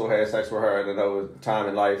know also had sex with her at another time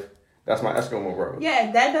in life, that's my Eskimo brother.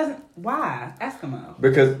 Yeah, that doesn't. Why Eskimo?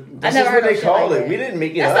 Because this never is heard what no they shit call like it. that. We didn't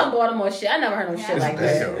make it That's some up. Baltimore shit. I never heard no shit like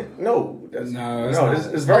that. No, it's it's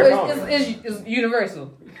not. very Oh, common. it's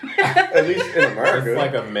universal. At least in America. It's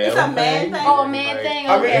like a male It's a man thing. thing. Oh, man thing.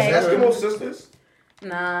 I mean, Okay. it's Eskimo sisters.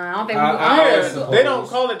 Nah, I don't think I Yeah, they don't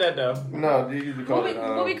call it that though. No, they usually call What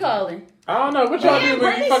it. we calling? I don't know. What y'all Me do and when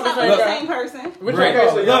Brittany you fuck the slept same with the guy? same person. What Rick, y'all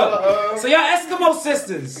call it? look. So y'all Eskimo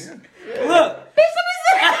sisters. Look.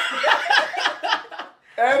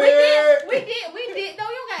 Edit. We did. No,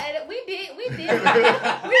 you don't got to edit. We did.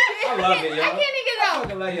 I love it, yo. I can't even get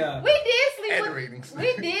out. I love y'all. We did sleep Edit with. ratings.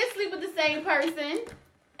 We did sleep with the same person.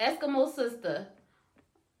 Eskimo sister.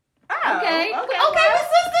 Oh, Okay. Okay. Okay, we're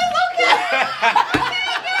sisters. Okay.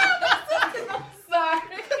 I'm sorry.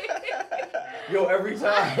 Yo, every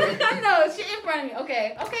time. I know, shit in front of me.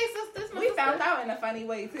 Okay, sisters. my We sister. found out in a funny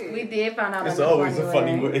way too. We did find out. It's in always a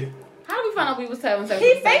funny way. How did we find out we was having sex?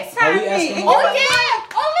 He with sex? FaceTimed we me. asking Oh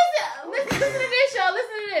yeah! Oh listen to this, y'all.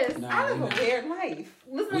 Listen to this. Nah, I live we a weird life.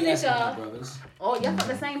 Listen to we this, Eskimo y'all. brothers. Oh, y'all fuck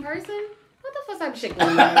the same person? What the fuck type of shit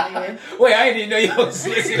going on here? Wait, I didn't know you was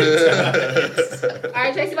listening to All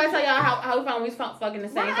right, Tracy, if I tell y'all how we found we was fucking the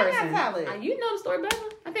same Why I gotta person. tell it? You know the story better.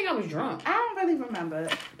 I think I was drunk. I don't really remember.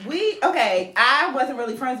 I wasn't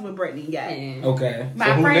really friends with Brittany yet. And Okay. My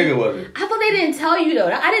So who friend, nigga was it? I thought they didn't tell you though.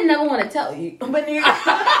 I didn't never want to tell you. But nigga,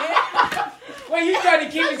 Wait, you trying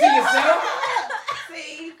to keep it to yourself?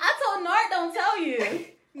 see, I told Nart don't tell you.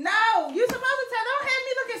 no, you supposed to tell. Don't have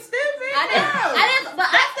me looking stupid. I didn't. But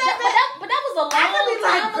that was a long I could be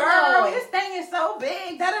like, time girl, ago. this thing is so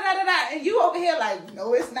big, da da da da da, and you over here like,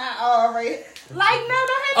 no, it's not already. Like, no,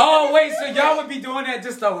 don't have me. Oh, looking wait, so stupid. y'all would be doing that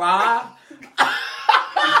just to lie?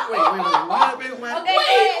 Wait, what? Okay,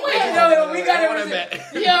 Wait, no, we gotta.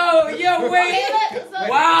 Yo, wait. So-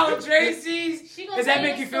 Wow, Tracy. She gonna Does that tell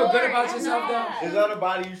make the you feel good story. about I yourself, know. though? Is that a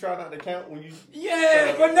body you try not to count when you?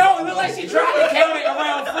 Yeah, but no, it looked like she tried to count it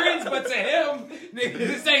around friends, but to him, nigga,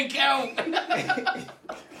 this ain't count.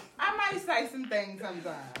 I might say some things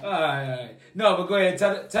sometimes. All right. No, but go ahead.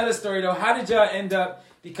 Tell the story, though. How did y'all end up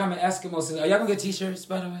becoming Eskimos? Are y'all gonna get t-shirts,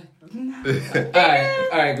 by the way? All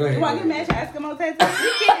right, go ahead. You want to match your Eskimo tattoo?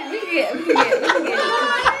 We can get.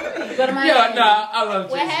 Go to Miami. Yo, nah, I love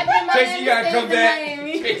Tracy. What happened in Tracy, Miami you gotta stays come in back.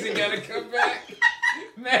 Miami. Tracy gotta come back.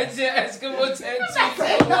 Match your Eskimo tattoos.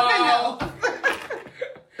 Wow.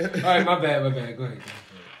 All right, my bad. Go ahead.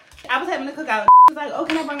 I was having a cookout. Was like, oh,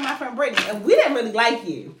 can I bring my friend Brittany? And we didn't really like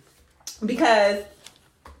you because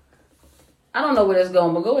I don't know where that's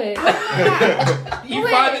going, but go ahead. You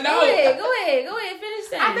finding out? Go ahead. Finish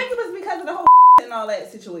that. I think it was because of the whole and all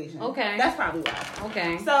that situation. Okay. That's probably why.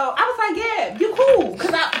 Okay. So I was like, yeah, you cool.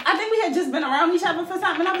 Because I think we had just been around each other for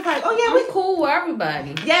something. And I was like, oh, yeah, I'm cool with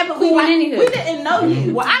everybody. yeah, but cool we in any hood. we didn't know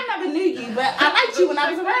you. Well, I never knew you, but I liked you when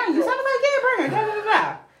I was around you. So I was like, yeah, bring her. Da, da, da,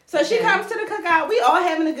 da. So she comes to the cookout. We all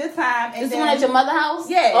having a good time. And This then, one at your mother's house?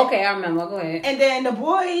 Yeah. Okay, I remember. Go ahead. And then the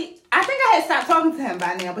boy, I think I had stopped talking to him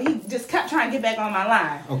by now, but he just kept trying to get back on my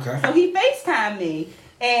line. Okay. So he FaceTimed me,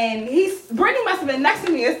 and Brittany must have been next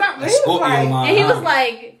to me or something. He was Scorpio like, line. And he was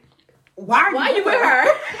like, why why are you with her?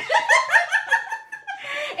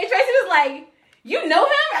 And Tracy was like, you know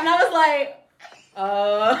him? And I was like,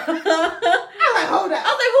 I was like, hold up. I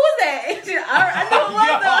was like, who was that? And she, I knew who it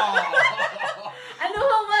was though. I knew who it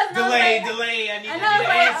was. And I was like, delay. I need and I was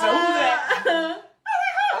like,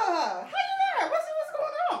 How you know? What's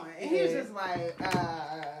going on? And he was just like,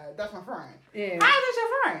 that's my friend. Yeah. How is that your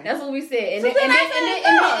friend? That's what we said. And So then, then and, I then, said, and, then,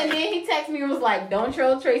 no. and then he texted me and was like, don't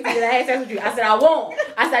troll Tracy that I had sex with you. I said, I won't.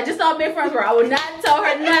 I said, I just saw big friends with her. I will not tell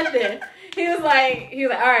her nothing. He was like, all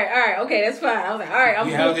right, okay, that's fine. I was like, all right, I'm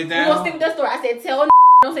You held it we down? gonna stick with that story. I said, tell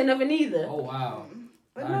don't say nothing either. Oh, wow.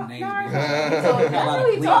 But Our no, names no, be- I So, Got a lot I of know he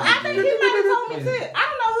bleeding. told I think he might have told me too. I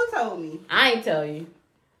don't know who told me. I ain't tell you.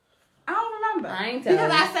 I don't remember. I ain't tell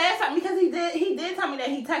because you. I said something because he did tell me that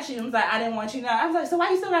he texted you and was like, I didn't want you to know. I was like, so why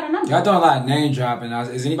you still got a number? Y'all doing a lot of name dropping.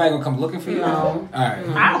 Is anybody gonna come looking for you? No. All right.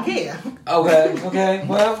 I don't care. Okay.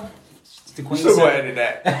 Well, it's the queen. So go said- ahead to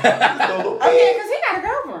that. Oh yeah, because he got a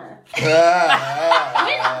girlfriend.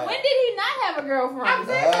 When did he not have a girlfriend? I'm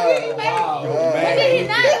saying so he Wow. When did he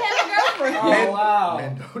not have a girlfriend? Oh, wow.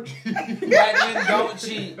 Don't Black men don't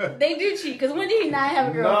cheat. They do cheat, because when did he not have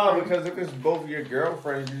a No, girlfriend? because if it's both your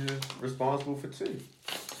girlfriends, you're just responsible for two.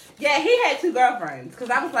 Yeah, he had two girlfriends because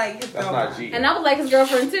I was like, his That's girlfriend. not cheating. And I was like his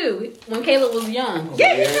girlfriend too, when Caleb was young.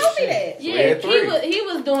 Yeah, he Yeah, told me shit. that. Yeah, Yeah, three. he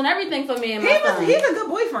was doing everything for me and He my was son. he's a good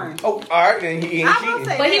boyfriend. Oh, all right, then he ain't I will cheating.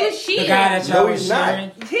 say But he that. was The cheating. guy that y'all No, was he's not.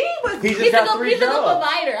 sharing. He was He just He's got a good, three he's a good jobs.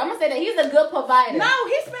 provider. I'm gonna say that he's a good provider. no,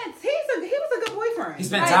 he was a good boyfriend. He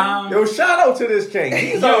spent Like, time. Yo, shout out to this king.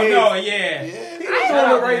 He's on his, yeah. He was I doing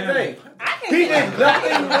shout the right out to thing. I can He say did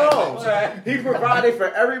nothing wrong. Right. He provided for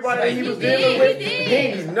everybody that he was dealing with. He did.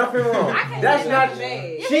 He did nothing wrong. I can't That's say not nothing bad.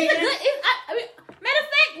 Yeah, he's a cheating. good. I mean, matter of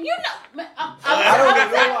fact, you know. I don't know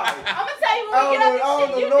nobody. I'm gonna tell you I when we get don't up know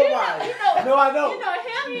this shit. nobody. You know, No, I don't. You know him.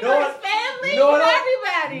 You No, know I- his family. no, I you know don't.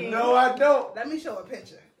 everybody. No, I don't. Let me show a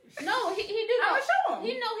picture. No, he do know. I'ma show him.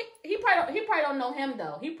 He know he probably don't know him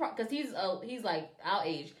though. Because he's like our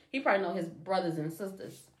age. He probably know his brothers and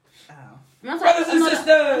sisters. Oh. I'm Brothers and I know sisters.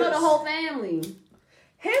 I know the whole family.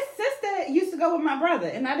 His sister used to go with my brother,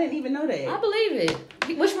 and I didn't even know I that. believe it.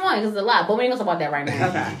 Which one? Because it's a lot. But we ain't gonna talk about that right now.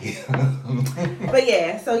 Okay. But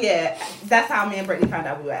yeah, that's how me and Brittany found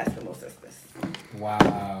out we were Eskimo sisters.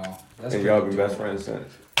 Wow. That's And y'all pretty been best dope. friends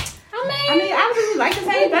since. I I mean, obviously we like the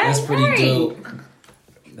same thing. That's pretty Right. dope.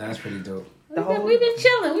 That's pretty dope. The whole We've been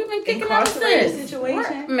chilling. We've been kicking up incarcerated since.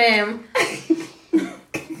 situation. Ma'am.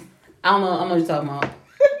 I don't know what you're talking about.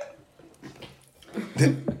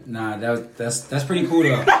 Nah, that's pretty cool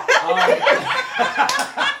though.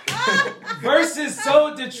 Versus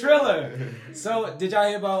sold the Triller. So did y'all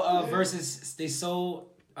hear about Versus? They sold.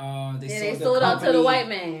 They sold out to the white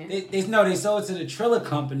man. They sold to the Triller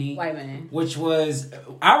company. White man. Which was,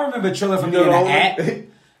 I remember Triller from being an app.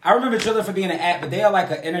 I remember Triller for being an app, but they are like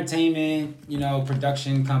an entertainment,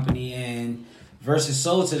 production company, and Versus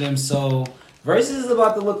sold to them. So Versus is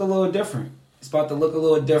about to look a little different. It's about to look a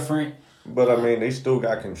little different. But I mean, they still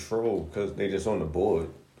got control because they just on the board,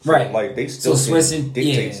 so, right? Like they still can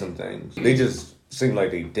dictate some things. They just seem like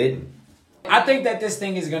they didn't. I think that this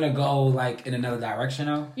thing is gonna go like in another direction,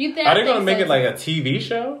 though. You think? Are they gonna make it like a TV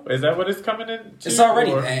show? Is that what it's coming in? It's already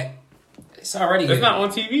that. It's already. It's not on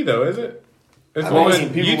TV though, is it? It's I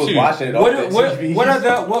mean, people was watching it. What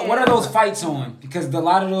are those fights on? Because a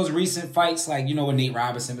lot of those recent fights, like when Nate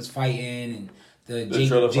Robinson was fighting and the Jake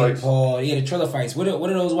Paul, the Triller fights. What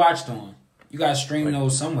are those watched on? You gotta stream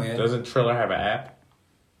those somewhere. Doesn't Triller have an app?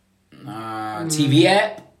 TV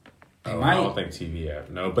app? I don't think TV app.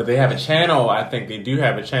 No, but they have a channel. I think they do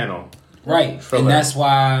have a channel. Right, Triller. and that's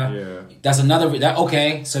why. That's another.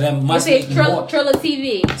 Okay, so that must make Triller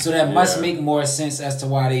TV. So that must make more sense as to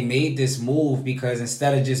why they made this move, because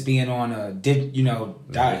instead of just being on a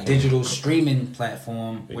digital streaming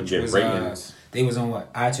platform, which was they was on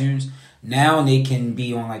iTunes. Now they can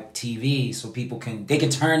be on like TV, so people can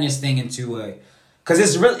turn this thing into because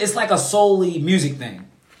it's like a solely music thing.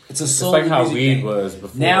 It's like how weed was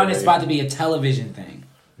before. Now it's about to be a television thing.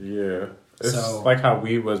 Yeah. It's like how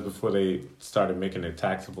weed was before they started making it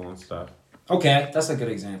taxable and stuff. Okay, that's a good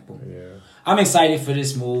example. Yeah. I'm excited for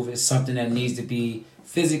this move. It's something that needs to be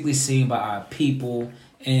physically seen by our people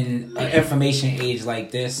in an information age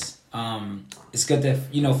like this. It's good that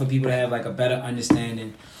for people to have like a better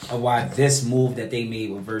understanding of why this move that they made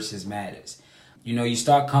with Versus matters. You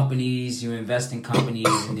start companies, you invest in companies,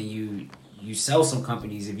 and then you sell some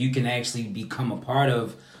companies. If you can actually become a part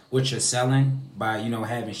of what you're selling by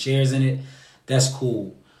having shares in it, that's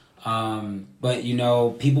cool. But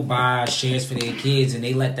people buy shares for their kids and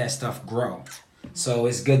they let that stuff grow. So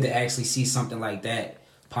it's good to actually see something like that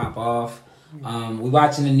pop off. We're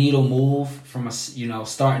watching the needle move from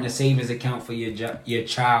starting a savings account for your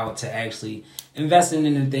child to actually investing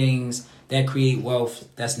in the things that create wealth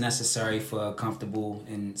that's necessary for a comfortable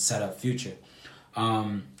and set up future.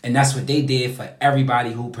 And that's what they did for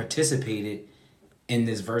everybody who participated in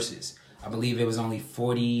this Versus. I believe it was only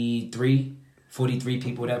 43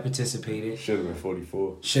 people that participated. Should have been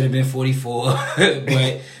 44. Should have been 44.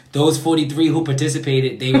 But those 43 who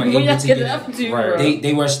participated, they were able to get right.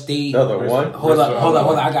 They were another one. Hold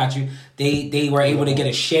up, I got you. They were able to get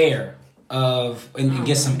a share of and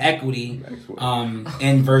get some equity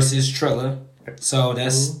in Versus Triller. So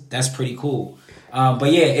that's pretty cool.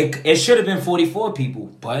 But yeah, it should have been 44 people,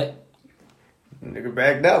 but nigga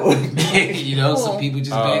backed out. Some people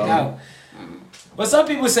just back out. But some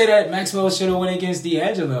people say that Maxwell should have went against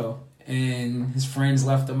D'Angelo and his friends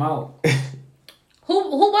left him out. Who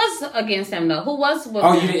was against him though? Who was with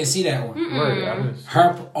him? You didn't see that one. Right,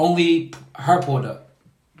 Her pulled up.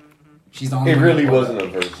 She's the only one. It really wasn't a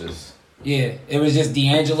Versus. Yeah, it was just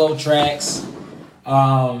D'Angelo tracks.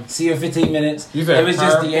 See you in 15 minutes. You said it was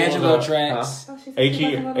just D'Angelo tracks.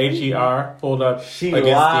 Her pulled up. She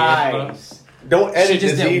lies. Don't edit she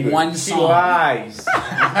just this did even. one She song. lies.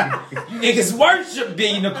 Niggas worship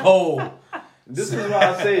B. Nicole. This is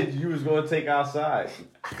why I said you was going to take our side.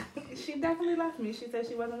 She definitely left me. She said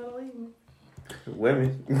she wasn't going to leave me.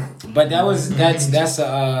 Women. But that was the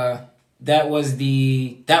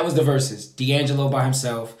Versus. D'Angelo by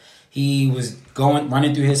himself. He was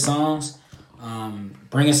running through his songs,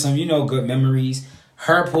 bringing some good memories.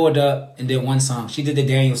 Her pulled up and did one song. She did the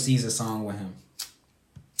Daniel Caesar song with him,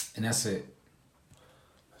 and that's it.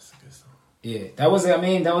 That's a good song. Yeah,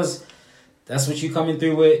 that's what you coming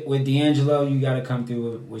through with D'Angelo. You got to come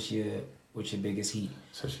through with your biggest heat.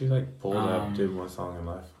 So she pulled up, did one song and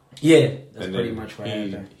left. Yeah, that's pretty much what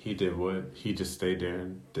happened. He did what? He just stayed there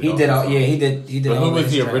and did. He did. But who was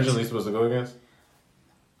he originally supposed to go against?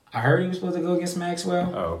 I heard he was supposed to go against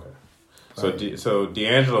Maxwell. Oh, okay. So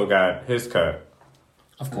D'Angelo got his cut,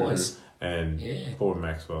 of course, and poor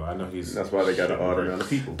Maxwell. I know That's why they got an order on the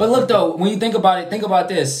people. But look though, when you think about it, think about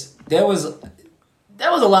this. There was a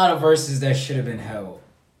lot of verses that should have been held,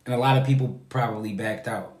 and a lot of people probably backed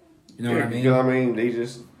out. You know what I mean? Because they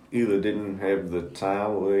just either didn't have the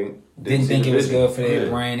time or they Didn't think see it the was vision. good for their Yeah.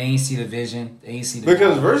 brain. They ain't see the vision. They ain't see the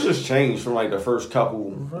Because vision. verses changed from like the first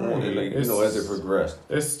couple, Right. and, like, as it progressed.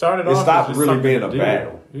 It started It off. stopped as just really something being to a do.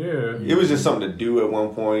 battle. Yeah. It was just something to do at one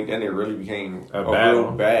point, and it really became A a battle.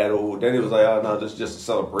 real battle. Then it was like, oh no, this is just a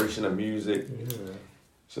celebration of music. Yeah.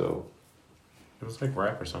 So It was like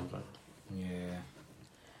rap or something. Yeah.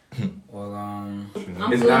 Well, I'm It's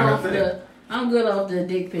good not her off thing. I'm good off the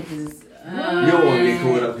dick pictures. you don't want to get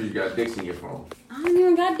caught up because you got dicks in your phone. I don't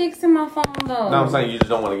even got dicks in my phone though. No, I'm saying you just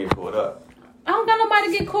don't want to get caught up. I don't got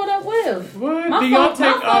nobody to get caught up with. What? My Do y'all phone-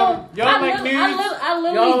 take my phone- y'all I like li- nudes? I Y'all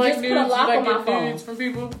literally like just nudes? put a You lock like on my getting phone. nudes from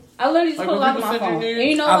people? I literally just Like put a when lock on people my send you phone. nudes? And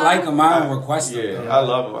you know I what? like them. I don't request them. Yeah, I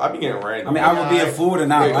love them. I be getting random. I mean, I would be a fool to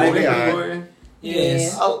not Wait, like wait, it. wait.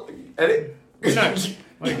 Yes. I'll edit. You're not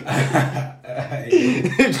like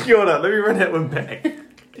Hold up, let me run that one back.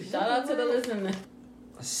 Shout out to the listener.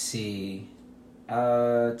 Let's see.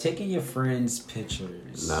 Taking your friends'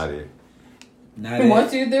 pictures. Not it. Not 1,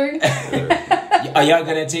 it. 2, 3. Are y'all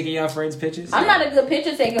good at taking your friends' pictures? I'm not a good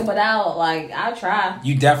picture taker, but I'll try.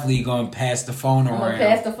 You definitely gonna pass the phone I'm around. gonna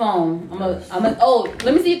pass the phone. Oh,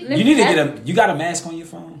 let me see. You need to get you got a mask on your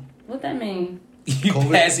phone. What that mean? You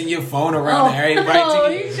passing your phone around to everybody. Oh,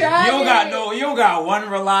 to get- you tried it. You don't got one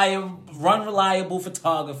reliable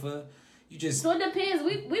photographer. You just So it depends.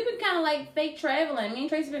 We've been kind of like fake traveling. Me and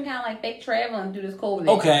Tracy been kind of like fake traveling through this COVID.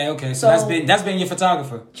 okay. So So- that's been your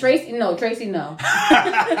photographer. Tracy, no.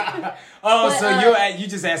 Oh, But, so you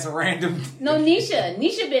just asked a random. No, Nisha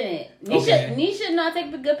been it. Okay. Nisha not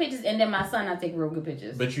take good pictures, and then my son not take real good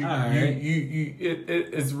pictures. but you Alright.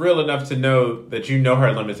 it's real enough to know that you know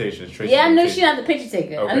her limitations. Tracy's Yeah, I knew limitations. she not the picture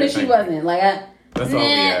taker. I Okay, knew she thank wasn't. Like That's all we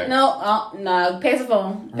ask. no, pass the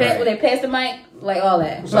phone. Right. They pass the mic, like all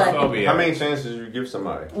that. That's But all we How ask. many chances you give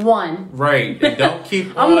somebody? one. Right, and don't keep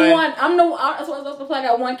I'm on. the one. That's what I was supposed to play. I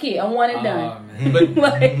got one kid. I'm one and done. man. But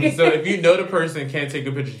Like- so if you know the person can't take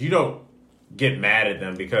good pictures, you don't get mad at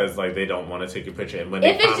them because like they don't want to take a picture, and when they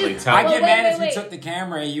If it's finally just- tell I you, get wait, mad wait, if you wait. took the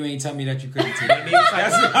camera and you ain't tell me that you couldn't take didn't it. even touch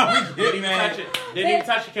That's it. how we Didn't get even mad. touch it. Didn't even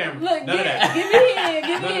touch the camera. Look, None of that. give me here, give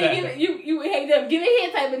me None of here, that. give me. You hate them. Give me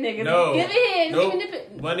here type of nigga. No. Give me here. Nope. Give me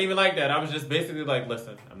the. Wasn't even like that. I was just basically like,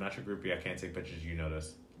 listen, I'm not your groupie. I can't take pictures. You know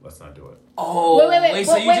this. Let's not do it. Oh, Wait.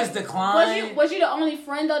 so you just declined? Was you the only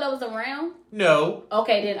friend though that was around? No.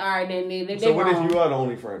 Okay, then all right, then they So what wrong. if you are the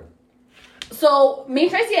only friend? So me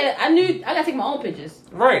and Tracy I gotta take my own pictures.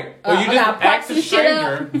 Right. Well, you I just gotta prop ask a some shit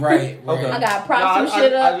up. stranger. Right. Okay. I gotta prop some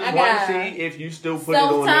shit up. I I just want got to see if you still put it on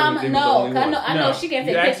self them. time. if they was the No, only 'cause one. I know she can't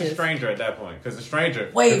You take ask a pictures. stranger at that point because the stranger.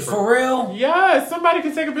 Wait, for real? Yeah, somebody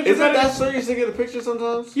can take a picture. Is it better that than- serious to get a picture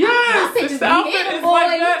sometimes? Yes, pictures if the be outfit hitting, is boy.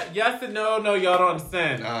 like that. Yes and no, y'all don't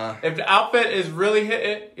understand. Nah. If the outfit is really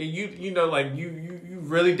hitting, and you know, like you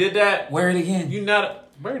really did that. Wear it again. You not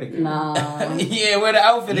wear it again. Nah. Yeah, wear the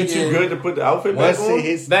outfit You again. too good to put the outfit back Once on? it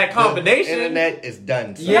hits That combination. the internet is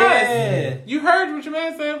done. So. Yeah. You heard what your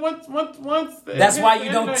man said. Once. That's it why hits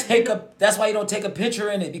you the don't internet, That's why you don't take a picture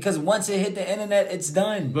in it, because once it hit the internet, it's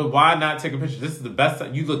done. But why not take a picture? This is the best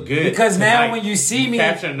time. You look good. Because now tonight. when you see me,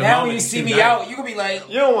 Capturing the now when moment you see me tonight. out, you gonna be like,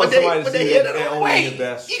 You don't want But they- somebody but to they see hit that it they're on only weight. your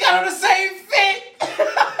best. you got on the same fit.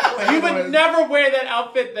 You would never wear that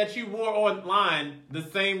outfit that you wore online the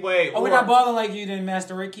same way. Oh, we're or- not balling like you then,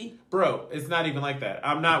 Master Ricky. Bro, it's not even like that.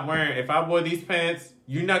 I'm not wearing. If I wore these pants,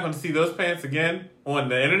 you're not going to see those pants again on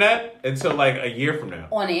the internet until like a year from now.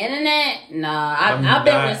 On the internet, nah. I'm I've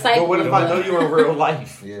been not- recycling. But what if I know you in real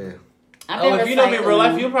life? Yeah. I've been Oh, if you know me in real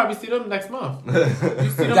recycling. life, you'll probably see them next month. You see You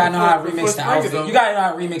them gotta know how to before remix the spring is outfit. over. You gotta know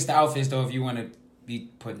how to remix the outfits though if you want to be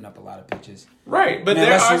putting up a lot of pictures. Right, but Man,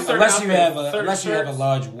 there unless are you- certain unless you outfits, have a- certain unless you have a shirts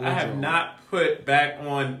large I have wardrobe. not put back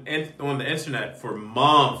on the internet for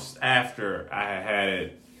months after I had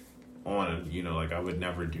it on. You know, like I would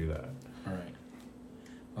never do that. All right.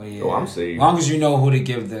 Oh yeah. Oh, I'm saved. As long as you know who to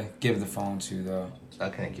give the phone to though. I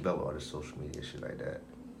can't keep up with all the social media shit like that.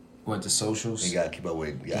 What, the socials? You gotta keep up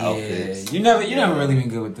with your Yeah. outfits. You never really been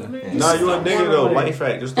good with them. Nah, you a nigga though. Like- Light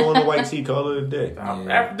fact. Just throw on the white tee color of the day.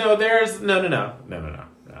 Yeah. No, there's no.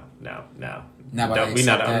 Not about to I'm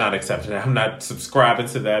accept that. not accepting that. I'm not subscribing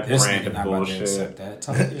to that This brand nigga of not about to bullshit. accept that.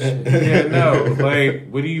 Talk your shit. Yeah, no. Like,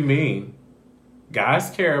 what do you mean? Guys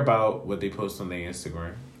care about what they post on their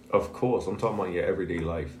Instagram. Of course, I'm talking about your everyday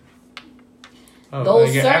life. Oh, Those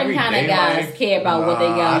like your certain kind of everyday guys life. care about what they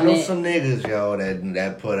got I on know it. some niggas, yo,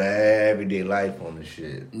 that put everyday life on the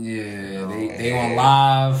shit. Yeah, they on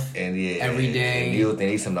live. And yeah, Every day. And you'll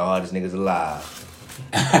think they some of the hardest niggas alive.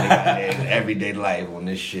 They got their everyday life on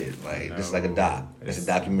this shit. Like, this is like a doc. It's a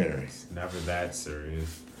documentary. It's never that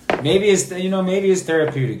serious. Maybe it's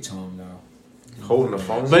therapeutic to him though. holding the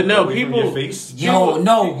phone. But no, away from people- your face. Yo,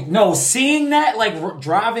 no, seeing that, like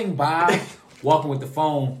driving by, walking with the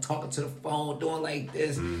phone, talking to the phone, doing like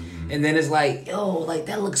this, and then it's like, yo, like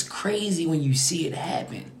that looks crazy when you see it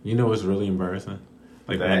happen. You know what's really embarrassing?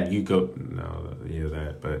 Like That? when you go,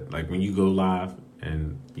 but like when you go live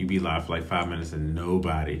and you be live for like 5 minutes and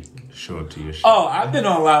nobody show up to your shit. Oh, I've been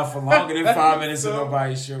on live for longer than 5 minutes and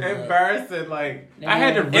nobody showed up. Embarrassing. Like I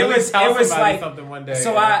had to It really was tell somebody like something one day.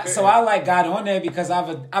 So I like got on there because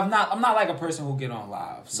I'm not like a person who get on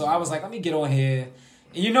live. So I was like, let me get on here.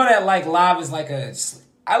 And you know that like live is like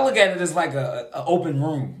I look at it as like a open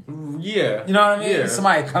room. Yeah. You know what I mean? Yeah.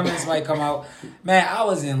 Somebody come in, somebody come out. Man, I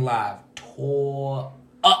was in live tore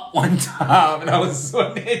up one time and I was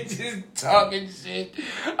on there just talking shit.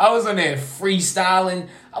 I was on there freestyling.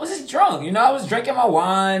 I was just drunk, you know. I was drinking my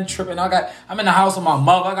wine, tripping. I'm in the house with my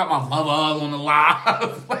mother. I got my mother on the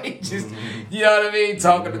live, like just, you know what I mean,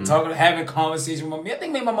 talking, having conversation with me. I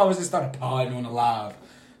think me and my mother just started partying on the live.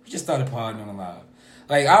 We just started partying on the live.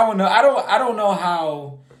 Like I don't know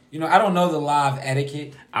how. You know, I don't know the live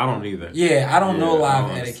etiquette. I don't either. Yeah, I don't know live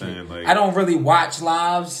don't etiquette. understand, like- I don't really watch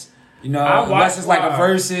lives. You know, I watch unless it's like a live.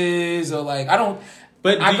 versus or like I don't.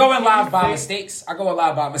 But I do go you- in live you by think- mistakes. I go in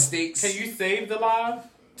live by mistakes. Can you save the live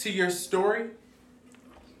to your story?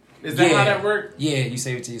 Is that how that works? Yeah, you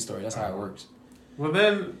save it to your story. That's how it works. Well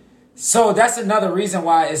then, So that's another reason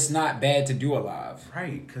why it's not bad to do a live.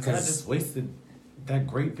 right? Because I just wasted that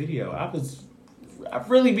great video. I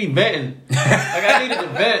really be venting. Like I needed to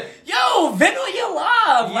vent. Yo, vent on your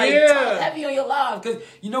live. Like, Yeah. talk heavy on your live. Because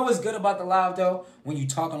you know what's good about the live, though? When you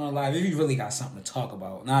talking on live, if you really got something to talk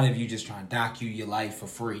about. Not if you just trying to docu your life for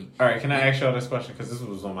free. All right, can I ask y'all this question? Because this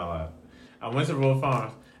was on my live. I went to Royal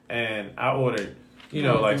Farms and I ordered,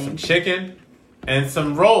 like some chicken and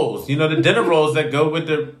some rolls. You know, the dinner rolls that go with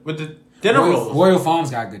the dinner rolls. Royal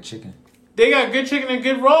Farms got good chicken. They got good chicken and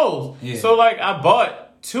good rolls. Yeah. So like I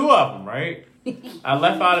bought 2 of them, right? I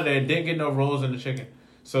left out of there, didn't get no rolls in the chicken.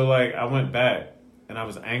 So like I went back and I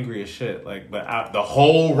was angry as shit. Like, but the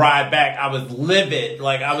whole ride back, I was livid.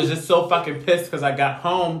 Like I was just so fucking pissed because I got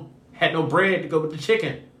home, had no bread to go with the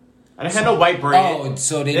chicken. I didn't have no white bread. Oh,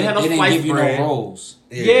 so they had no didn't sliced give you bread. no rolls.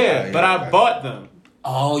 Yeah, but I bought them.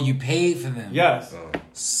 Oh, you paid for them. Yes.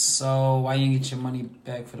 So why you didn't get your money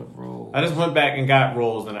back for the rolls? I just went back and got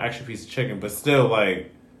rolls and an extra piece of chicken, but still,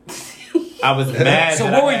 like, I was mad. So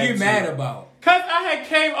that what I were had you to. mad about? Cause I had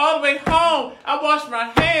came all the way home. I washed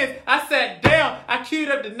my hands. I sat down. I queued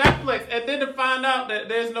up the Netflix, and then to find out that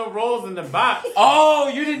there's no rolls in the box Oh,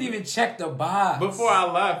 you didn't even check the box. before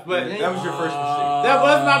I left. But That was your first mistake. that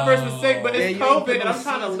was my first mistake. But Yeah, it's you ain't COVID, put and no I'm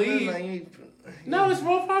trying to seasoning, leave. like, you ain't- No, it's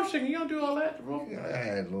Royal Farm chicken. You don't do all that. I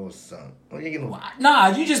had a little something. Oh, you get no. Nah,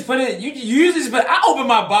 you just put it. You usually just put. I open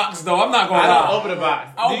my box though. I'm not gonna I lie. don't open the box.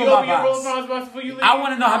 I Do open you my open your box. Royal Farms box before you leave? I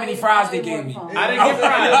want to know how many fries they gave me. I didn't get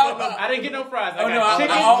fries. I didn't get no fries. I Oh no, got I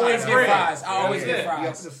chicken always and get bread. fries. I always That's get it. You got to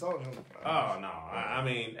fries. put the salt on the fries. Oh no! I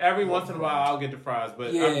mean, every once in a while I'll get the fries,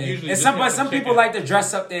 but Yeah, I'm usually and just some getting some people chicken. like to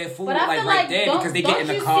dress up their food But I like feel right like there don't, because they don't get in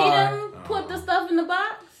the you car. see them put the stuff in the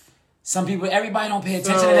box? Some people, everybody don't pay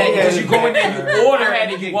attention So, to that because yeah, you go in there, you order, I had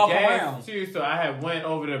and to then you get walk gas around. too, so I had went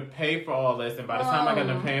over to pay for all this, and by the time I got Oh.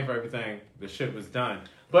 done paying for everything, the shit was done.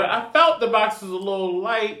 But I felt the box was a little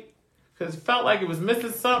light because it felt like it was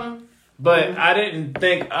missing something. But I didn't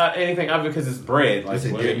think anything of it because it's bread. Like,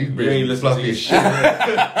 Listen, well, yeah, these you breads ain't be listening to fluffy this as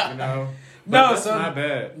shit, you know. But No, that's so not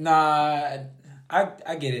bad. Nah,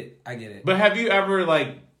 I get it. I get it. But have you ever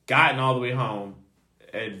like gotten all the way home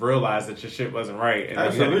and realized that your shit wasn't right and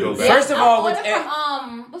then you had to go Absolutely. back? First of all, with ordered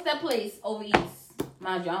from what's that place over east?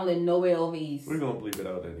 Mind you, I don't live nowhere over east. We're gonna bleep it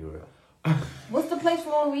out anyway. What's the place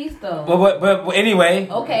for over east though? but anyway,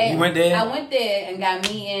 Okay. you went there. I went there and got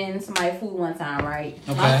me and somebody food one time, right?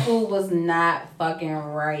 Okay. My food was not fucking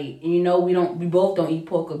right. And you know we both don't eat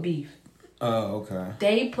pork or beef. Oh, okay.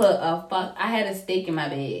 They put I had a steak in my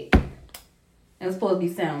bag. It was supposed to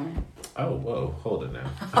be salmon. Oh, whoa, hold it now.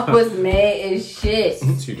 I was mad as shit.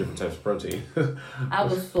 2 different types of protein. I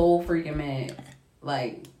was so freaking mad.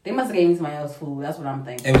 Like, they must have gave me somebody else's food. That's what I'm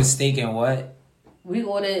thinking. It was steak and what? We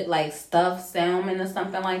ordered like stuffed salmon or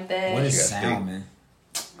something like that. What is got steak? salmon?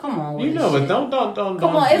 Come on, You with know, this but shit. don't.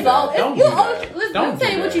 Come on, it's all. Don't You do that. listen, Don't let me tell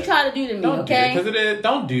do you what that. you try to do to me, Don't okay? Because it is.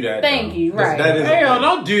 Don't do that. Thank though. you. Right. That is Hell,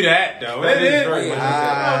 don't do that though. That It is is. very much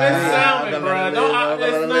It's salmon, bro. Don't.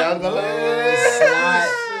 It's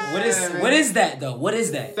not. What is that though? What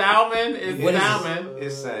is that? Salmon is What is it? salmon.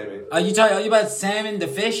 It's salmon. Are you about salmon, the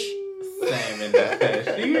fish? Salmon, that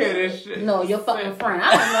fish. You hear this shit? No, your fucking friend.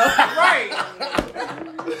 I don't know. Right.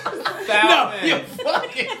 Salmon.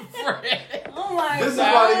 fucking friend. Oh Oh my This is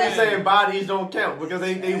God. why they be saying bodies don't count because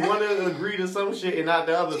they want to agree to some shit and not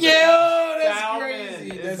the other thing. Yo, that's Salmon.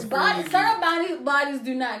 crazy. That's Bodies, crazy. certain bodies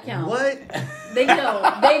do not count. What? They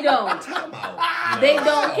don't. They don't. Time out. They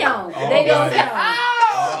don't count. All They don't bodies. count.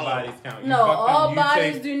 All bodies count. You No, fuck all them, you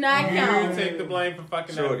bodies take- do not You count. take the blame for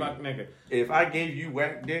fucking Shorty. that fuck nigga. If I gave you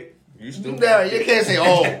whack dick, you still No, you can't say,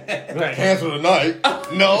 oh, cancel the night.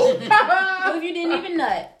 No. What if you didn't even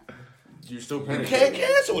nut? You still You penetrate. can't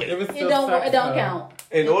cancel It it. was It still don't. sex, It don't though. count.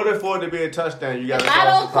 In order for it to be a touchdown, you got to If I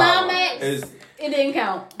don't climax, it didn't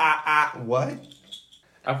count. What?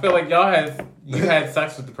 I feel like you had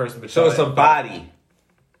sex with the person, but So y'all it's a didn't. body.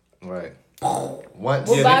 Right. Once.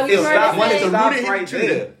 What body It was stops Right. it stops Rooty right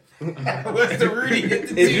hit there. What's the Rudy?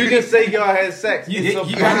 If you can say y'all had sex, You it's hit a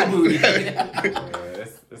you got a body. booty. Yeah,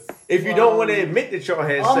 it's- If you don't want to admit that y'all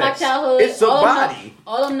had All my sex, childhood, it's a all body.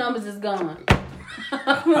 all them numbers is gone.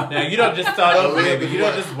 Now you don't just start over there, but you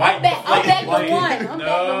don't just wipe. I'm back to one. I'm back to one.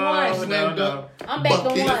 No. I'm back to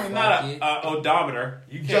Bucket. It's one. not a odometer.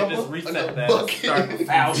 You can't just Jumbo. reset that. Bucket. Start from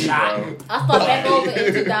Foul shot. zero. I start back over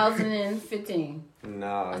in 2015.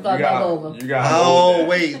 Nah, start back over. You got. Oh,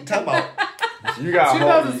 wait. Time out. You got.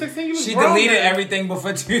 2016, you was She grown deleted then. everything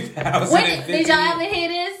before 2015. When did y'all ever hear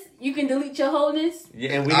this? You can delete your wholeness.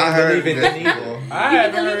 Yeah, and we I don't heard believe in this that either. before. I You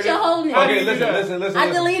haven't can delete heard your it. wholeness. Okay, do that? listen.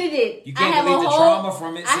 I deleted it. You can't I have delete a the whole, trauma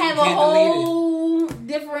from it, so I you have a can't delete it. whole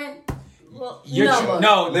different You're number.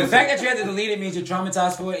 no, the Listen. fact that you had to delete it means you're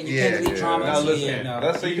traumatized for it, and you Yeah, can't delete yeah. trauma. Now so listen. yeah, no.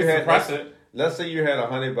 Let's say You you can had. suppress it. Let's say you had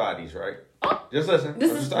 100 bodies, right? Just listen.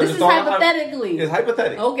 This I'm is just this is throwing- hypothetically. It's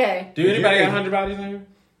hypothetical. Okay. Do anybody got 100 bodies in here?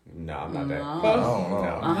 No, I'm not that. No. I don't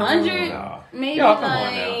know. 100? No. Maybe Yo, come on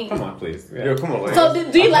now. like. Come on, please. Yeah. Yo, come on. Like,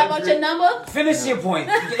 So do you lie about your number? Finish your point.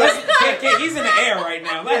 He's in the air right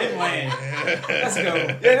now. Let him land. Let's go.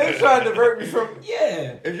 yeah, they trying to divert me from.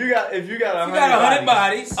 Yeah. If you got 100 You got 100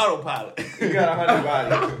 bodies. Autopilot. you got 100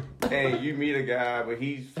 bodies, and you meet a guy, but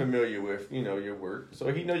he's familiar with your work,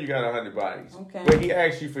 so he know you got 100 bodies. Okay. But he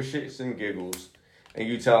asks you for shits and giggles, and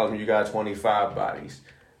you tell him you got 25 bodies.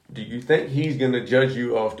 Do you think he's gonna judge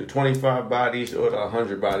you off the 25 bodies or the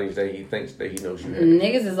 100 bodies that he thinks that he knows you have?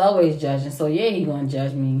 Niggas is always judging, so yeah, he gonna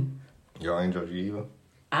judge me. Y'all ain't judge you either.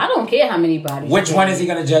 I don't care how many bodies. Which you one got. is he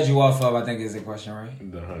gonna judge you off of? I think is the question,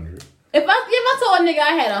 right? The 100. If I told a nigga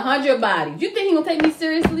I had 100 bodies, you think he gonna take me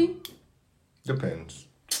seriously? Depends.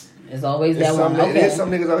 It's always that There's one. some, Okay. There's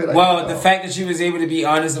some niggas out here like, Well, oh. the fact that she was able to be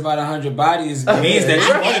honest about 100 bodies means that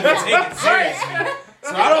you want to be taken seriously.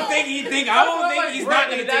 So I don't think he's not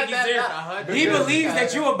gonna take you seriously. He believes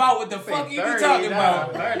that you about what the fuck you be talking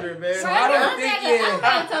about. 100, man. So I don't think I'm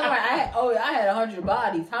not talking about. I had 100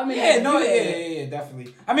 bodies. How many? Yeah, did no, you have? yeah,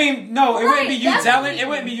 definitely. I mean, no, it wouldn't be you Right, telling. definitely. It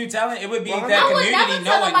wouldn't be you telling. It would be Well, that I would never community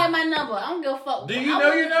tell knowing. nobody my number. I don't give a fuck. Do you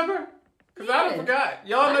know your number? Because I done Yeah. forgot.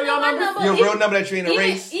 Y'all know I know y'all my numbers? number. Your Even- real number that you in a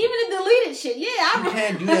race. Even the deleted shit. Yeah, You I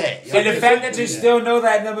can't do that. And the fact that you still know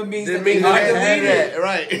that number means That that means you you not can't can't do deleted. that.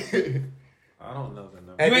 Right. I don't know the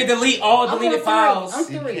number. You ain't delete all I'm deleted on files.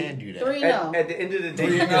 I'm You three. can't do that. 3 At, no. at the end of the day,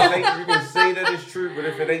 you can say that it's true, but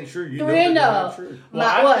if it ain't true, you know 3 that it's no. not true. Well,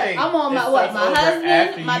 My I what? think I'm on it my what? starts My over after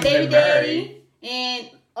husband, my you've baby been daddy, and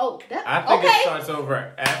that. I think it okay. starts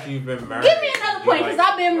over after you've been married. Give me another You, point because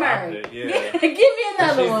I've been dropped married. it, Yeah. Give me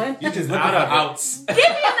another one. You just looking Out for of it. outs. Give me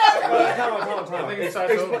another one. Come on. I think it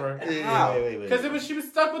starts over. How? Because she was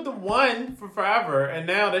stuck with the one for forever, and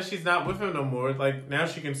now that she's not with him no more, like now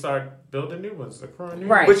she can start building new ones, accruing new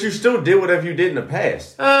Right. But you still did whatever you did in the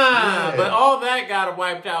past. Yeah. But all that got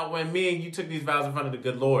wiped out when me and you took these vows in front of the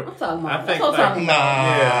good Lord. I'm talking about. I think That's what I'm like, talking Nah.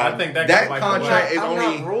 about. Yeah, I think that that got wiped contract away. is I'm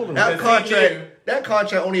only not ruling that because he contract. knew. That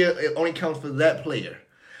contract only counts for that player.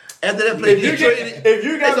 After that player, If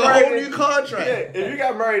you got it's a married whole in- new contract. Yeah, if you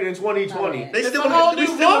got married in 2020, They still a whole we new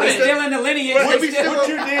still- woman. we still- Still in the lineage. Right, We we still- still what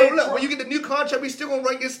you gonna- did- look, when you get the new contract, we still gonna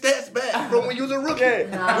run your stats back from when you was a rookie.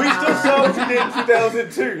 yeah, we still saw what you did in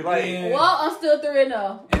 2002. Like, Yeah. Well, I'm still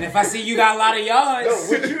 3-0. And if I see you got a lot of yards,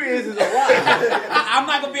 no, what you is a lie. I'm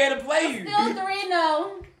not gonna be able to play you Still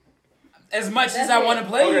 3-0. as much as That's I it. want to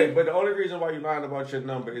play Okay, you. but the only reason why you lying about your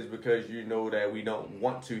number is because you know that we don't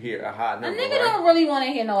want to hear a high A number. nigga right? don't really want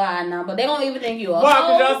to hear no high number. They don't even think you a Why?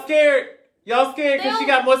 hoe. Because y'all scared. Y'all scared because she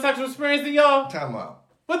They don't- got more sexual experience than y'all. Time out.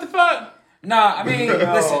 What the fuck? Nah, I mean,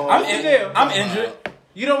 listen, What's the deal? I'm injured.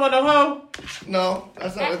 You don't want no hoe? No,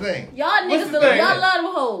 that's not the thing. Y'all What's niggas, the thing? y'all love them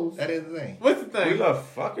hoes. That is the thing. What's the We thing? love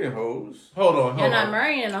fucking hoes. Hold on, You're hold not on.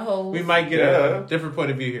 marrying a hoe. We might get Yeah. a different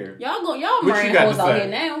point of view here. Y'all What marrying you got hoes to out say? here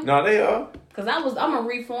now. No, they are. Cause I'm a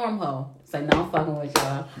reform hoe. Say no, I'm fucking with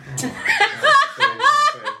y'all.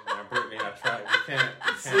 Now, Brittany, I tried. We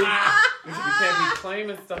You can't be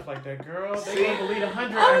claiming stuff like that, girl. They gonna believe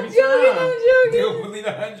 100 I'm every joking. time. You don't believe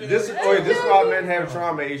 100. This is why men have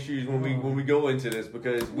trauma issues when we go into this,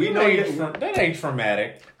 because we know that ain't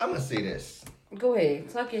traumatic. I'm gonna say this. Go ahead.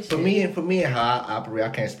 Talk your shit. For me and how I operate, I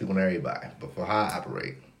can't speak on everybody, but for how I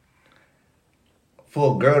operate,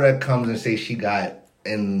 for a girl that comes and say she got,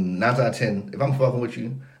 and 9 out of 10, if I'm fucking with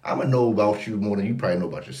you, I'm gonna know about you more than you probably know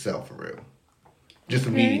about yourself, for real. Just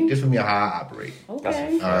for me, how I operate.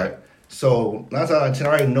 Okay. All right. So 9 out of 10, I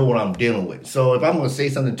already know what I'm dealing with. So if I'm gonna say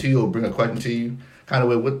something to you or bring a question to you, kind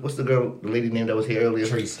of with what's the lady name that was here earlier?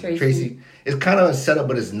 Tracy. It's kind of a setup,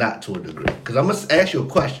 but it's not to a degree. Because I'm gonna ask you a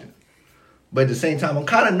question. But at the same time, I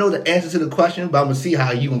kind of know the answer to the question, but I'm gonna see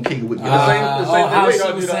how you gonna kick it with me. How she was saying,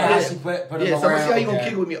 how she put So them I'm gonna see how you around. gonna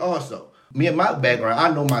kick it with me also. Me and my background, I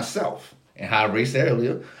know myself. And how I raced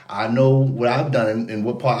earlier, I know what I've done and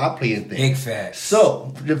what part I play in things. Big facts.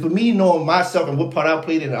 So, for me knowing myself and what part I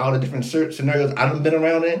played in all the different scenarios I've been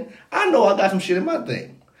around in, I know I got some shit in my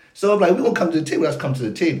thing. So, I'm like, we're gonna come to the table, let's come to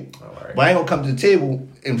the table. Right. But I ain't gonna come to the table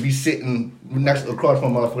and be sitting across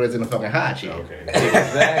from motherfuckers in a fucking high chair. Okay.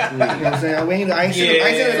 exactly. You know what I'm saying? I ain't sitting at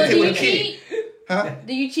So the do table you with a kid. cheat? Huh?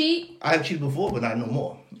 Do you cheat? I have cheated before, but not no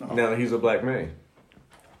more. No. Now he's a black man.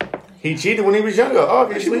 He cheated when he was younger. Oh, I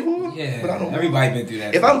okay, cheated sleep. before, Yeah, but I don't. everybody been through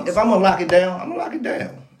that. If I'm gonna lock it down, I'm gonna lock it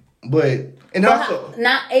down. But and also,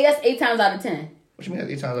 Not 8. That's 8 times out of 10. what you mean?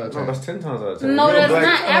 8 times out of No, 10. that's 10 times out of 10. No, You're that's black.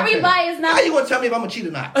 not. Oh, okay. Everybody is not. How you gonna tell me if I'm a cheat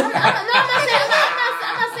or not? I'm not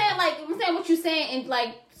saying like I'm saying what you're saying, and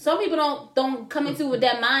like some people don't come into with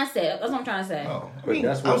that mindset. That's what I'm trying to say. Oh, But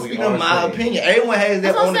that's what I'm we speaking are of my saying. opinion. Everyone has their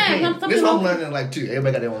That's what own I'm saying. opinion. Some This is people- what I'm learning, like, too.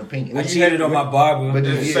 Everybody got their own opinion. I cheated on my barber. But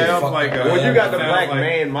Yeah, it sounds fuck like that. When you got the Sounds black like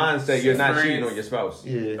man mindset, you're not experience. cheating on your spouse.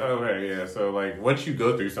 Yeah. Okay, yeah. So like, once you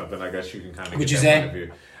go through something, I guess you can kind of. What get you that say? point of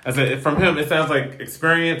view. I said from him, it sounds like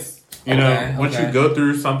experience. You Okay, know, once okay. you go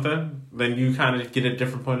through something, then you kind of get a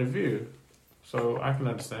different point of view. So I can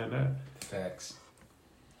understand that. Facts.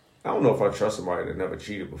 I don't know if I trust somebody that never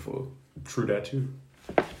cheated before. True that too.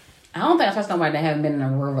 I don't think I trust somebody that haven't been in a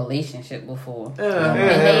real relationship before. Yeah.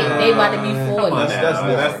 And they about to be 40. Come on That's- now.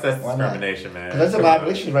 that's That's Why not? discrimination, man. There's a lot of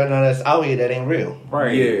relationships right now that's out here that ain't real.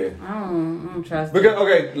 Right. Yeah. I don't trust. Because,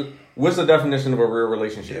 okay, what's the definition of a real There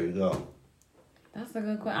relationship? we go. That's a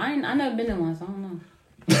good question. I never been in one, so I don't know.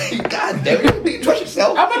 God damn it. Do you trust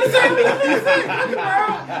yourself? I'm about to say, like,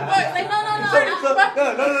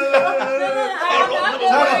 no.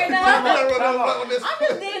 I'm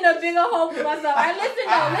just digging a bigger hole for myself. All right,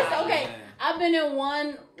 listen. Okay, I've been in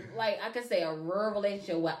one, like I could say, a real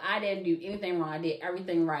relationship where I didn't do anything wrong. I did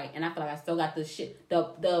everything right, and I feel like I still got the shit.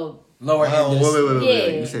 The Lower end. Oh,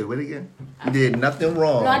 wait. Yeah. You say what again? You did nothing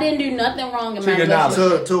wrong. no, I didn't do nothing wrong in my your knowledge.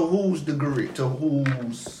 relationship. To whose degree? To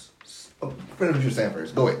whose? Finish what you're saying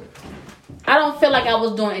first. Go ahead. I don't feel like I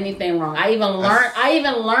was doing anything wrong. I even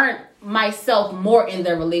learned myself more in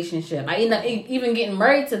the relationship. I ended up even getting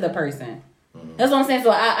married to the person. That's what I'm saying. So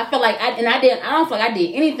I feel like I don't feel like I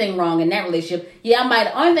did anything wrong in that relationship. Yeah,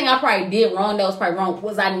 the only thing I probably did wrong that was probably wrong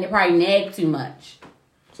was I probably nagged too much.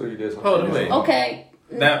 So you did something. Hold on, wait. Okay.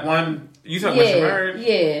 That one you talking about your marriage?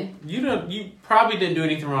 Yeah. You probably didn't do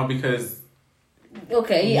anything wrong because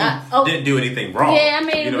Okay. didn't do anything wrong. Yeah, I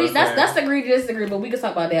mean, You know what I'm that's saying? agree to disagree, but we can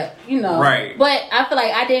talk about that, you know. Right. But I feel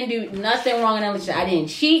like I didn't do nothing wrong in that relationship. I didn't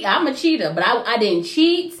cheat. I'm a cheater, but I didn't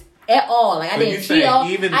cheat at all. Like I So didn't you cheat. saying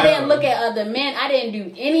even I didn't though- look at other men. I didn't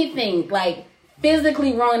do anything like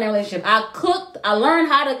physically wrong in that relationship. I cooked. I learned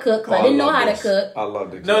how to cook because I didn't know how to cook. I love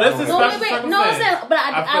this. No, this is No, special wait, no, I'm saying, but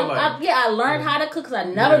I feel like- I learned how to cook because I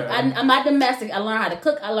never, Yeah. I'm not domestic. I learned how to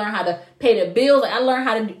cook. I learned how to pay the bills. Like, I learned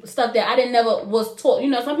how to do stuff that I didn't never was taught. You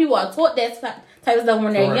know, some people are taught that type of stuff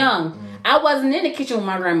when they're Correct. young. I wasn't in the kitchen with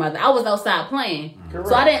my grandmother. I was outside playing.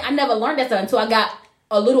 So I never learned that stuff until I got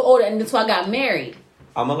a little older and until I got married.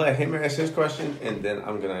 I'm gonna let him ask his question, and then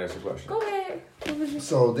I'm gonna ask a question. Go ahead.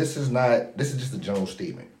 So this is just a general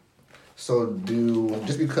statement. So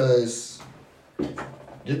just because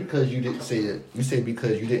you didn't say it, you say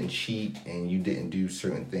because you didn't cheat and you didn't do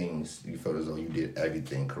certain things, you felt as though you did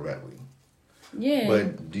everything correctly. Yeah.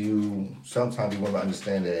 But sometimes you want to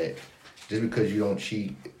understand that just because you don't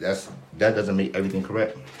cheat, that doesn't make everything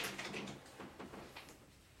correct.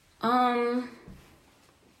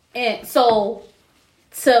 And so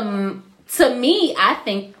to me, I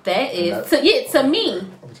think that is to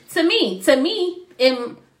me.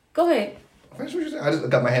 Go ahead. Finish what you said. I just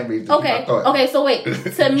got my hand raised. to keep my thought. Okay. So wait.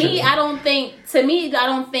 To me, I don't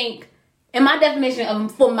think. In my definition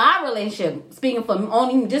of for my relationship, speaking for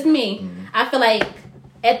only just me, I feel like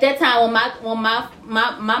at that time when my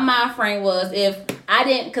mind frame was, if I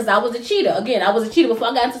didn't, because I was a cheater. Again, I was a cheater before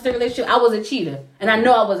I got into the relationship. I was a cheater, and I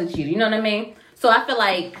know I was a cheater. You know what I mean? So I feel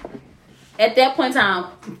like at that point in time,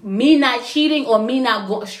 me not cheating or me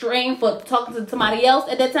not straying for talking to somebody else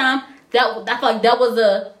at that time, I feel like that was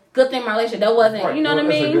a good thing in my relationship. That wasn't, right. You know what I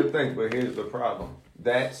mean? That's a good thing, but here's the problem.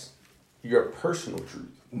 That's your personal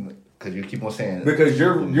truth. Because you keep on saying, because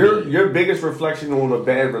your biggest reflection on a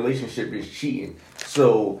bad relationship is cheating.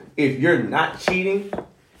 So if you're not cheating,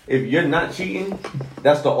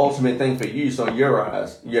 that's the ultimate thing for you. So in your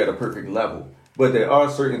eyes, you're at a perfect level. But there are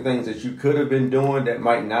certain things that you could have been doing that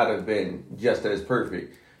might not have been just as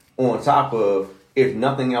perfect. On top of, if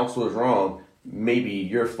nothing else was wrong, maybe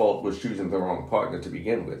your fault was choosing the wrong partner to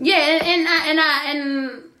begin with. Yeah, and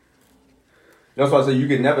that's why I say you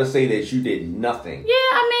can never say that you did nothing. Yeah,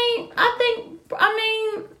 I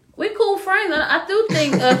mean, we cool friends. I do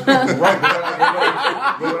think. Right,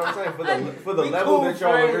 but what I'm saying, for the level cool that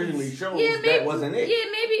y'all originally chose, that wasn't it. Yeah,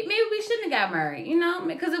 maybe we shouldn't have got married, you know,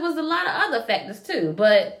 because it was a lot of other factors too.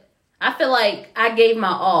 But I feel like I gave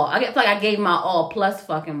my all. I feel like I gave my all plus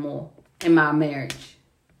fucking more in my marriage.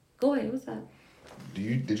 Go ahead, what's up?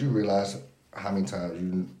 Did you realize how many times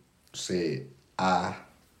you said I?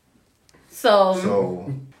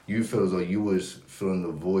 So you feel as though you was filling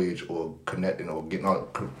the voyage or connecting or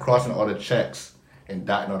crossing all the checks and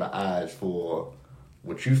dotting all the I's for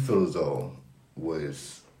what you feel as though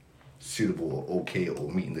was suitable or okay or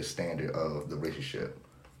meeting the standard of the relationship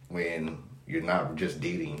when you're not just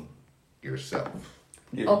dating yourself.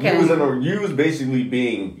 Yeah, okay. You was basically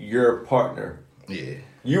being your partner. Yeah.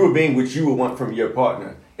 You were being what you would want from your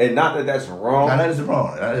partner. And not that that's wrong. No, that is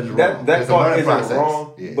wrong. That part isn't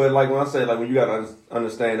wrong. Yeah. But like when I say, like when you gotta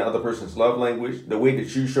understand the other person's love language, the way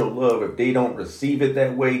that you show love, if they don't receive it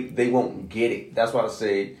that way, they won't get it. That's why I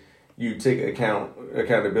say you take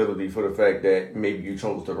accountability for the fact that maybe you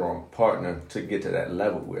chose the wrong partner to get to that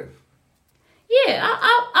level with. Yeah,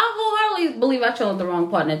 I wholeheartedly believe I chose the wrong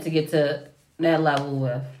partner to get to that level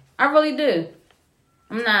with. I really do.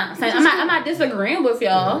 I'm not disagreeing with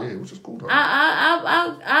y'all. Yeah, which is cool though.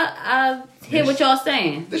 I hear what y'all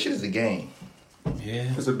saying. This shit is a game.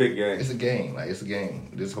 Yeah, it's a big game. It's a game. Like it's a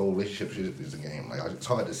game. This whole relationship shit is a game. Like it's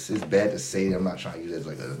hard to. It's bad to say. I'm not trying to use it as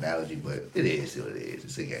like an analogy, but it is what it is.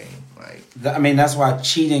 It's a game. Like I mean, that's why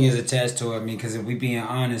cheating is attached to it. I mean, because if we being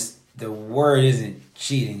honest, the word isn't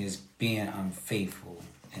cheating; it's being unfaithful,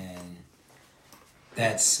 and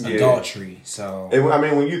that's adultery. So I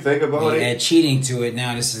mean, when you think about it, add cheating to it.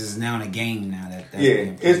 Now this is now in a game. Now that's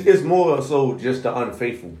it's more so just the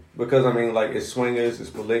unfaithful, because I mean, like it's swingers, it's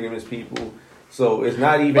polygamous people. So it's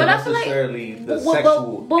not even necessarily the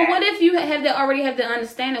sexual. But what if you already have the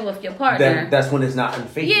understanding with your partner? That's when it's not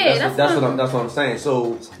unfaithful. Yeah, that's what I'm saying.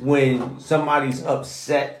 So when somebody's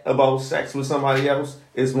upset about sex with somebody else,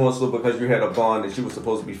 it's more so because you had a bond that you were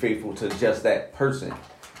supposed to be faithful to just that person.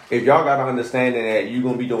 If y'all got an understanding that you're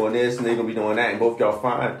gonna be doing this and they're gonna be doing that, and both y'all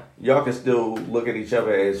fine, y'all can still look at each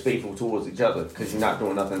other as faithful towards each other because you're not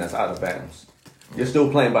doing nothing that's out of bounds. You're still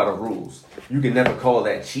playing by the rules. You can never call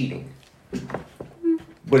that cheating.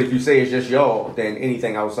 But if you say it's just y'all, then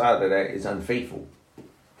anything outside of that is unfaithful.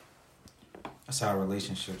 That's our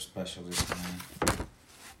relationship specialist, man.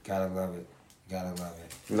 Gotta love it.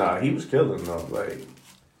 Nah, he was killing though. Like,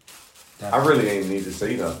 definitely. I really ain't need to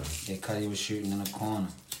say nothing. Yeah, Cuddy was shooting in the corner.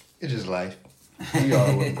 It's just life. He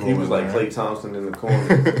was like Klay Thompson in the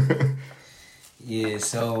corner. Yeah,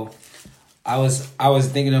 so I was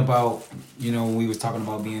thinking about, when we was talking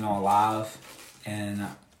about being on live and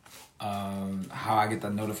how I get the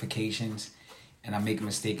notifications and I make a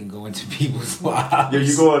mistake and go into people's lives. Yeah,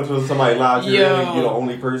 you go into somebody's live, you're the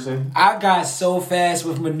only person. I got so fast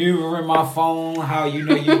with maneuvering my phone, how you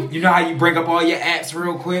know how you bring up all your apps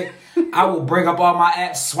real quick. I will bring up all my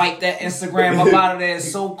apps, swipe that Instagram up out of there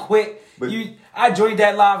so quick. But I joined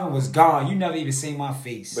that live and was gone. You never even seen my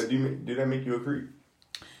face. But did that make you a creep?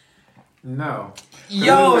 No.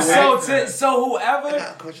 Yo, so whoever,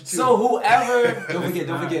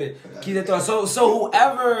 don't forget it. Keep that thought. So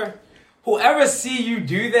whoever see you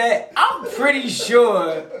do that, I'm pretty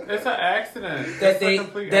sure it's an accident. They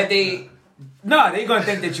gonna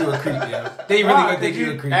think that you a creep, yo. They really gonna think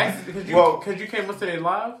you a creep. Because you came up to their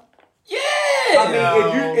live? Yeah. I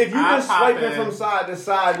mean, if you just swiping from side to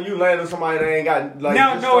side and you land on somebody that ain't got like.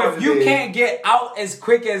 No. If you can't get out as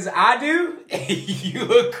quick as I do, you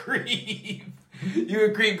a creep. You a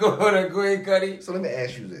creep. Go ahead, Cuddy. So let me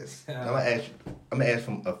ask you this. I'm gonna ask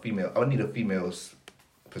from a female. I need a female's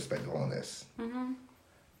perspective on this. Mm-hmm.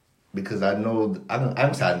 Because I know I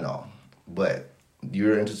don't know, but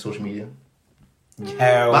you're into social media.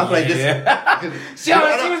 Hell But I feel like yeah. this. She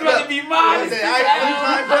was about to be modest. We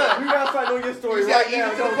gotta find on your story See how right easy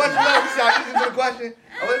now. to the question was? See how easy to the question?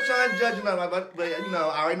 I wasn't trying to judge you, nothing, but you know,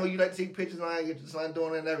 I already know you like to take pictures and I get your son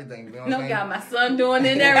doing it and everything. You know what I'm No, saying? got my son doing it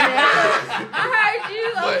and everything. I heard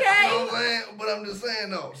you. But, Okay. you know what I'm saying? But I'm just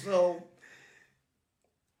saying though. So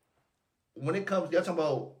when it comes, y'all talking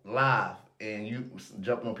about live and you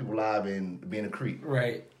jumping on people live and being a creep.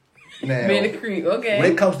 Right. Now, Being a creep. Okay.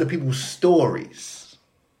 when it comes to people's stories,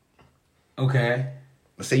 Okay.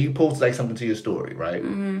 let's say you post like something to your story, right?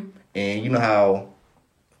 Mm-hmm. And you know how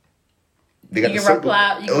they got You the can circle.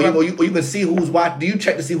 reply- you Or can you can see who's watching. Do you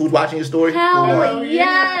check to see who's watching your story? Hell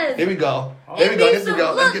yes. Here we go. There we go. This we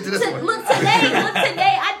go. Let's get to this one. Look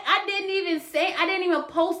today. I didn't even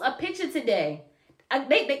post a picture today.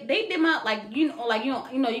 They did my you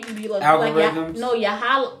can be like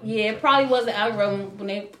Algorithms? it probably was an algorithm when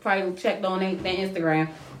they probably checked on their Instagram.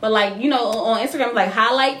 But on Instagram like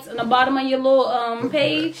highlights in the bottom of your little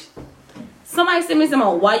page. Somebody sent me some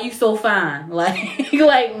why you so fine like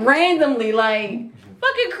randomly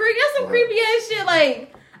fucking creepy. That's some creepy ass shit.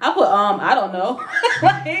 I put I don't know.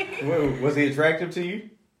 Was he attractive to you?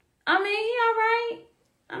 I mean he alright.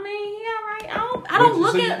 I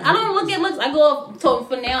don't look at looks. I go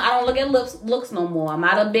for now. I don't look at looks no more. I'm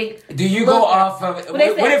not a big. Do you go off of what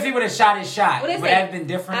if he would have shot his shot? Would that have been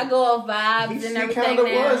different? I go off vibes and everything kind of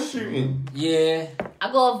now. was shooting. Yeah.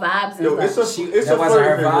 I go off vibes and Yo, stuff. it's that a wasn't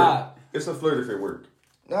her flirt if it vibe. worked. It's a flirt if it worked.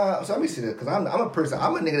 Nah, so let me see this, because I'm a person.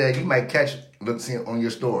 I'm a nigga that you might catch looking on your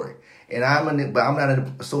story, and I'm a nigga, but I'm not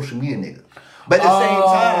a social media nigga. But at the same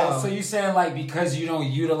time, so you saying because you don't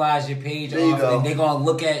utilize your page There you often, go. they're gonna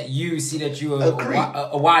look at you, see that you A creep.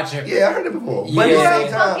 a watcher, yeah, I heard it before. Yeah. But You're at a the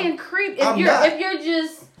same time, fucking creep I'm not. if you're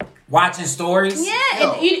just watching stories. yeah.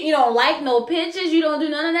 No. If you don't like no pictures, you don't do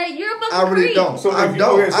none of that. You're a fucking I really creep. don't. So I if you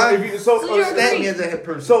don't. okay, so you're a Stand creep. me as a head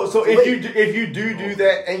person. So if wait. you do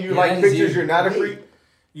that and you Yeah, like that is pictures, you. you're not a Wait. creep.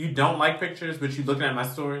 You don't like pictures, but you looking at my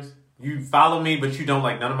stories. You follow me, but you don't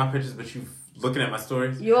like none of my pictures, but you looking at my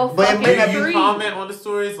stories. You're a But it fucking may not Do be you creep. comment on the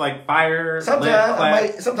stories like fire? Sometimes lit, clap? I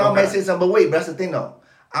might say something, but wait, but that's the thing though.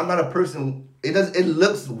 I'm not a person. It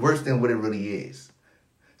looks worse than what it really is.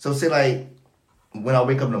 So say when I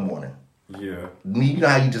wake up in the morning, Yeah. you know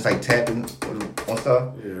how you just tapping on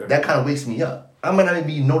stuff. Yeah. That kind of wakes me up. I might not even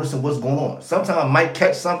be noticing what's going on. Sometimes I might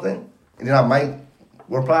catch something and then I might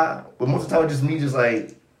reply, but most of the time it's just me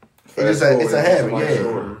it's a habit,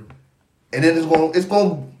 yeah. And then it's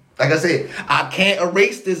going. Like I said, I can't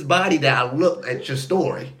erase this body that I looked at your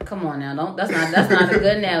story. Come on now, don't. That's not a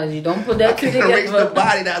good analogy. Don't put I that two can't erase together. the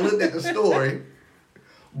body that I looked at the story.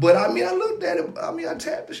 But I looked at it. I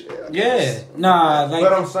tapped the shit. I Yeah. guess. Nah,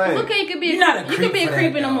 But I'm It's saying, okay. You could be You're not a you creep could be a for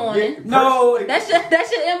creep that, in the though. morning. no. That's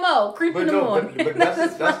your mo. Creep in the morning. but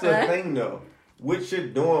that's the fine. thing though. What you're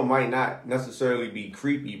doing might not necessarily be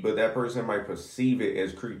creepy, but that person might perceive it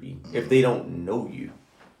as creepy if they don't know you.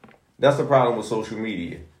 That's the problem with social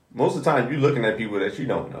media. Most of the time, you're looking at people that you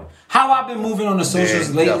don't know. How I've been moving on the socials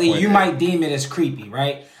Yeah, lately, definitely. you might deem it as creepy,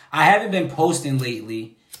 right? I haven't been posting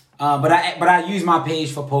lately, but I use my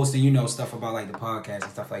page for posting, stuff about the podcast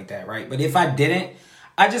and stuff like that, right? But if I didn't,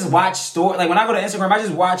 I just watch stories. When I go to Instagram, I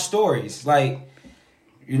just watch stories.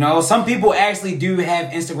 Some people actually do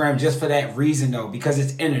have Instagram just for that reason though, because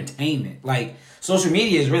it's entertainment. Social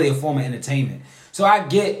media is really a form of entertainment. So I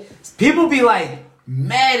get people be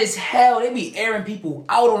mad as hell. They be airing people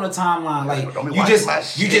out on the timeline. Don't be You watching my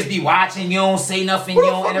just shit. be watching. You don't say nothing. Who You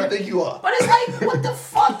the don't. fuck you think you are? But it's what the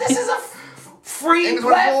fuck? This is a free Ain't this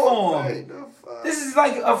what it's for? platform. Right, the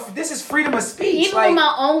fuck? This is freedom of speech. Even with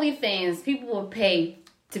my OnlyFans, people will pay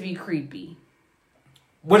to be creepy.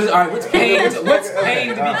 What's paying? What's paying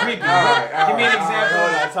to be creepy? Give me an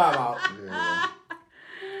example. Time out.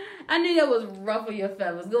 I knew that was ruffle your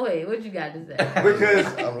feathers. Go ahead. What you got to say? Because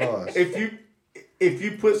I'm lost. if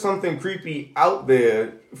you put something creepy out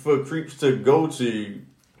there for creeps to go to,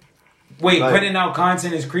 Wait, Like- putting out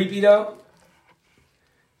content is creepy though.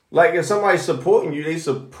 if somebody's supporting you, they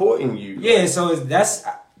supporting you. Yeah, so that's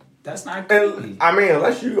not creepy. And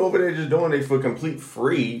unless you over there just doing it for complete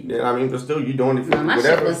free, then but still you doing it for No, my shit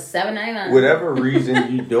whatever was $7.99. whatever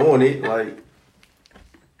reason you doing it.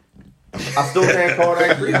 I still can't call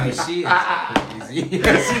that creepy. Yeah, she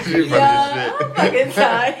is crazy. Yeah, I'm fucking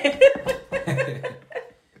tired.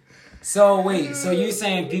 So wait, so you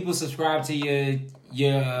saying people subscribe to your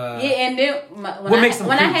Yeah, and then What makes them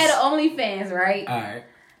when I creeps? had OnlyFans, right? all right.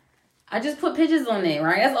 I just put pictures on there,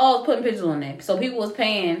 right? That's all I was putting pictures on there. So people was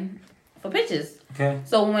paying for pictures. Okay.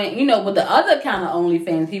 So when with the other kind of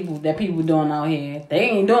OnlyFans people doing out here, they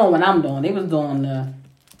ain't doing what I'm doing. They was doing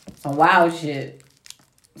some wild shit.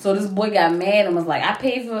 So this boy got mad and was like, I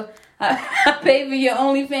paid for your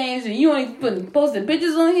OnlyFans and you only posting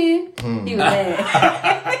pictures on here. He was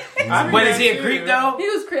mad. But is he a creep though? He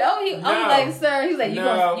was creep. I was like, sir. He was like, you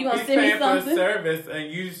gonna send me something? For the service,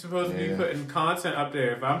 and you supposed to be putting content up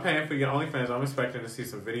there. If I'm paying for your OnlyFans, I'm expecting to see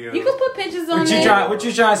some videos. You can put pictures on there. What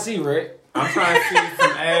you trying to see, Rick? I'm trying to see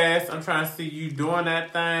some ass. I'm trying to see you doing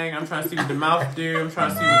that thing. I'm trying to see what the mouth do. I'm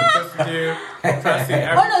trying to see what the pussy do. I'm trying to see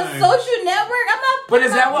everything. On a social network, I'm not. But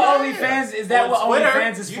is that what OnlyFans? Is that what Twitter,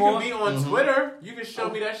 OnlyFans is for? You can be on Twitter. You can show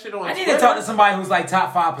me that shit on Twitter. I need to talk to somebody who's like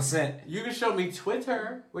top 5%. You can show me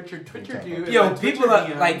Twitter. What your Twitter do? Yo, people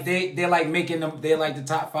are like they're like making them. They're like the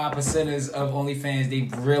top 5%ers of OnlyFans. They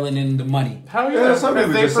reeling in the money. How are you? Some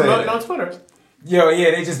people just promote it on Twitter. Yo,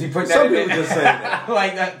 yeah, they just be putting that. Some in people there. just say that.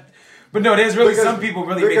 Like that. But no, there's really some people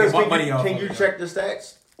really making money off. Can you check the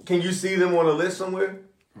stats? Can you see them on a list somewhere?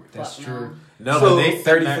 That's true. No, So, but they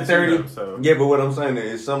 30 for 30. Them, so. Yeah, but what I'm saying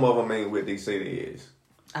is some of them ain't what they say they is.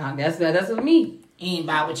 That's with me. Ain't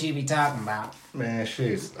about what you be talking about. Man,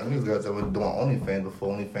 shit. I knew guys that were doing OnlyFans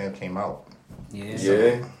before OnlyFans came out. Yeah.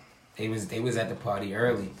 Yeah. They was at the party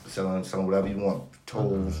early. Selling whatever you want.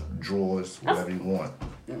 Toes, drawers, whatever you want.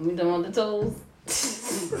 We don't want the toes.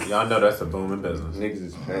 Y'all know that's a booming business. Niggas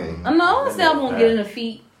is paying. I know. I say I won't get in the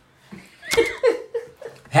feet.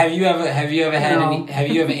 Have you ever had No. any? Have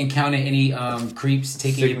you ever encountered any creeps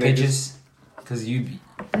taking Sick your pictures? Cause you be.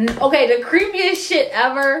 Okay, the creepiest shit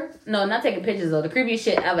ever. No, not taking pictures though. The creepiest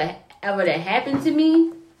shit ever that happened to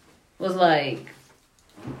me was like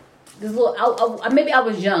this little. Maybe I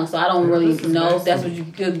was young, so I don't really know if that's what you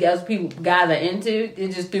guys people guys are into.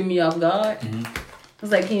 It just threw me off guard. Mm-hmm. It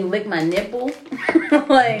was like, can you lick my nipple?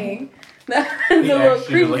 Like that's a little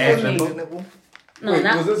creepy for me. No, Wait,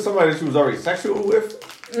 not. was this somebody that she was already sexual with?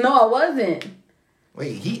 No, I wasn't.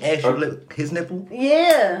 Wait, he actually licked his nipple?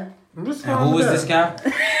 Yeah. And who was this guy?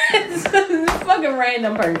 It's a fucking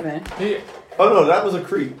random person. Oh no, that was a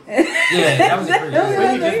creep. Yeah, that was a creep.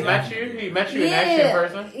 When he just met you, he met you in action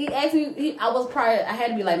person. He asked me. I had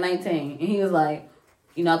to be like 19, and he was like,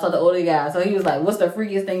 I told the older guy. So he was like, "What's the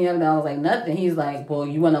freakiest thing you ever done?" I was like, "Nothing." He's like, "Well,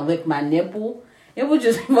 you want to lick my nipple?" It was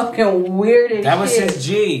just fucking weird as That was shit. his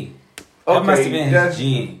G. That must have been his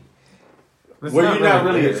G. Were you not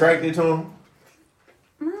really attracted to him?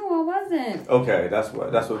 No, I wasn't. Okay, that's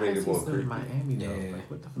what made it more creepy. Miami, Yeah.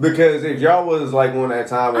 Because if y'all was like on that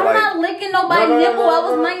time, I'm like not licking nobody's No, nipple. I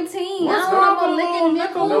no. was 19. What's I wrong don't with know a little licking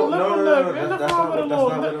nipple? nipple. That's not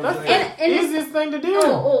what I'm saying. And it's- Easiest thing to do.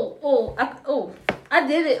 I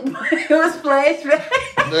did it. It was flashback.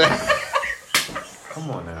 Come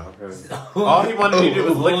on now. All he wanted to do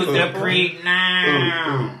was lick the nipple. Creep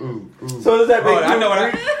now. So does that make Oh, you I know a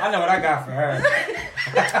creep? I know what I got for her.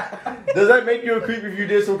 Does that make you a creep if you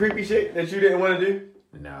did some creepy shit that you didn't want to do?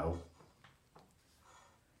 No.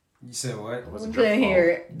 You said what? We couldn't hear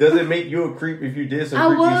it. Does it make you a creep if you did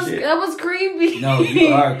some creepy shit? That was creepy. No,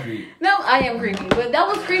 you are a creep. No, I am creepy, but that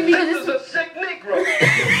was creepy because it's sick Negro.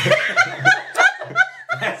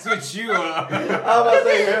 That's what you are. I'm about to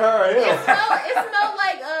say her or him.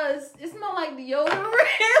 it smelled like deodorant.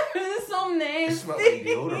 It's so nasty. It smelled like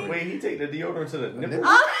deodorant. Wait, he take the deodorant to the nipple? Wait,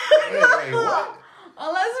 what?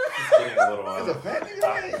 Unless It's a fat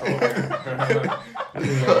nigga?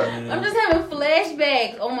 I'm just having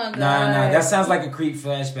flashbacks. Oh my god. Nah, that sounds like a creep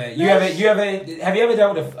flashback. Have you ever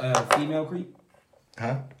dealt with a female creep?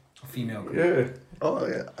 Huh? A female creep. Yeah. Oh,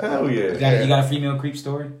 yeah. Hell You yeah. got a female creep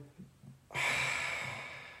story?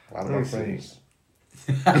 A lot of my friends.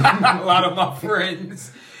 A lot of my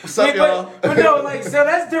friends. What's up, y'all? But no, like, so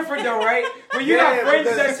that's different though, right? When you Yeah, got friends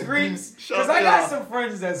but that's creeps, because I got some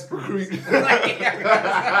friends that's creeps. But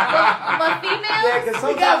females? Yeah, because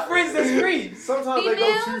We got friends that's creeps. sometimes they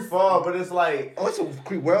go too far, but it's like, Oh, it's a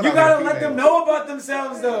creep world. You out gotta here, let them females. know about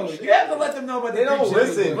themselves though. You have to let them know about They the don't creep shit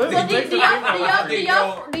listen. they do. So Listen,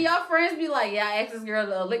 do y'all friends be like, yeah, I asked this girl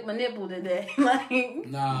to lick my nipple today? Like,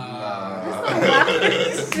 Nah.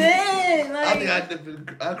 shit. I Like,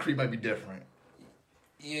 think our creep might be different.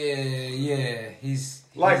 Yeah. He's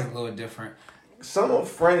Like- a little different. some of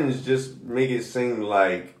friends just make it seem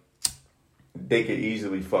like they could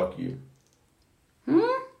easily fuck you.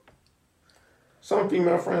 Some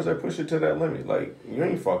female friends, they push it to that limit. Like, you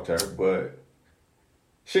ain't fucked her, but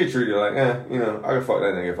she treated like, I can fuck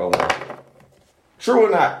that nigga if I want to. True or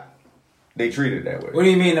not, they treat it that way. What do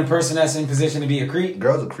you mean the person that's in position to be a creep?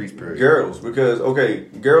 Girls are creeps, period. Girls, because,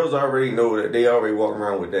 girls already know that they already walk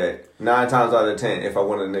around with that. 9 times out of 10, if I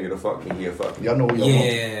want a nigga to fuck me, he'll fuck me. Y'all know who y'all want.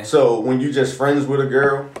 Yeah. So when you just friends with a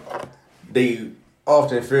girl, they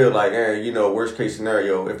often feel like, worst case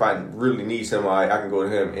scenario, if I really need somebody, I can go to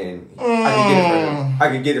him and I can get it from him. I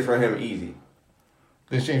can get it from him easy.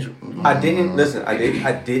 I didn't listen. I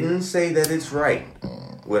didn't say that it's right.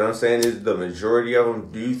 What I'm saying is the majority of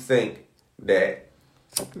them do think that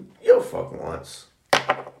you'll fuck once.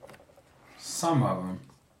 Some of them.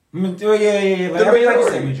 Yeah. Like I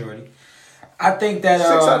say majority. I think that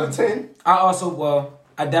 6 out of 10.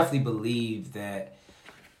 I definitely believe that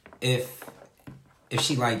if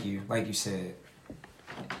she like you said,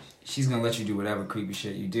 she's gonna let you do whatever creepy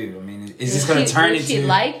shit you do. I mean, it's just gonna turn into. If she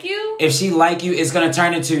like you? If she like you, it's gonna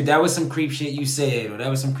turn into that was some creep shit you said, or that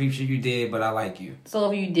was some creep shit you did, but I like you.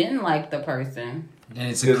 So if you didn't like the person, then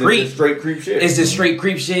it's a creep. It's straight creep shit. It's just straight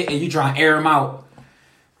creep shit, and you try to air them out.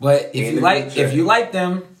 But if you like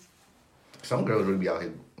them, some girls really be out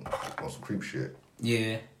here on some creep shit.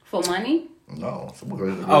 Yeah. For money? No, some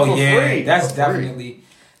girls. Oh yeah, free. that's definitely.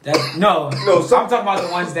 No. I'm talking about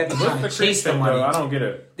the ones that be trying to chase the money. Though? I don't get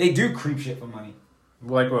it. They do creep shit for money.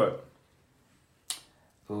 Like what?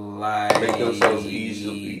 Make themselves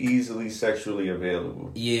easily sexually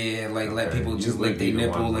available. Yeah, like let people just lick their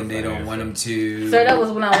nipple and they don't want them to. So that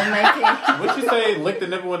was when I was 19. What you say? Lick the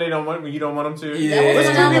nipple when they don't want when you don't want them to? Yeah. What's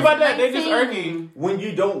creepy about that? They just irky. When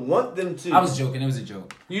you don't want them to. I was joking. It was a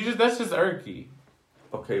joke. That's just irky.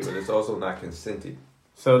 Okay, but it's also not consented.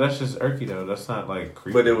 So that's just irky though. That's not like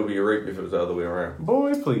creepy. But it would be a rape if it was the other way around.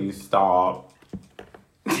 Boy, please stop.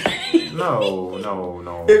 No.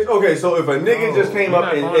 Okay, so if a nigga just came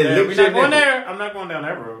up and licked your nipple. I'm not going down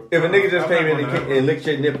that road. If a nigga just came in and licked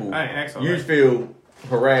your nipple, you'd feel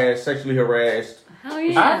harassed, sexually harassed. Hell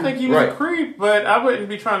yeah. I think he was a creep, but I wouldn't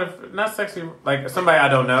be trying to, not sexually, like somebody I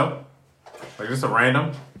don't know. Like just a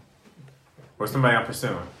random. Or somebody I'm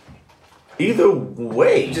pursuing. Either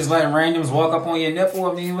way. You just letting randoms walk up on your nipple.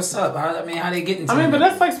 I mean, what's up? How they get into but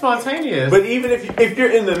that's like spontaneous. But even if you're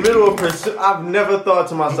in the middle of pursuit, I've never thought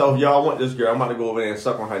to myself, yo, I want this girl. I'm about to go over there and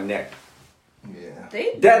suck on her neck. Yeah.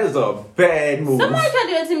 That is a bad move. Somebody tried to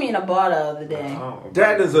do that to me in a bar the other day.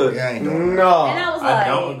 That is a no. And I was like, I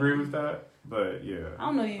don't agree with that, but yeah. I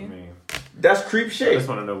don't know you. I mean, that's creep shit. I just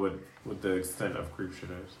want to know what the extent of creep shit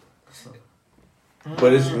is. So.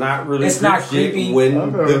 But it's not really it's not creepy when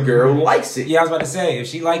the girl likes it. Yeah, I was about to say, if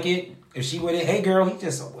she like it, if she with it, hey girl, he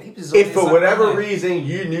just if for whatever reason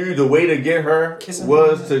you knew the way to get her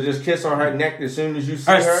was to just kiss on her neck as soon as you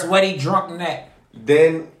see her sweaty drunk neck,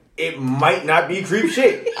 then it might not be creep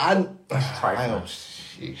shit. I'm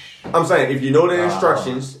saying if you know the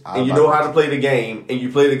instructions and you know how to play the game and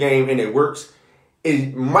you play the game and it works,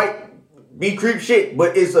 it might be creep shit,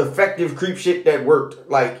 but it's effective creep shit that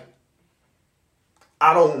worked. Like,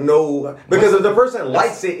 I don't know, because if the person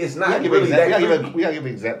likes it, it's not really that creepy. We gotta give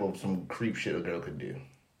an example of some creep shit a girl could do.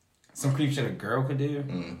 Some creep shit a girl could do?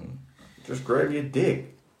 Mm-hmm. Just grab your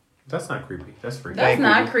dick. That's not creepy. That's freaky. That's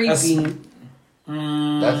not creepy.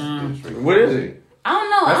 What is it? I don't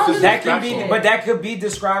know. That can be, but that could be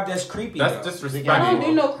described as creepy. That's disrespectful. I don't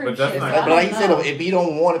do no creepy shit. But like you said, if you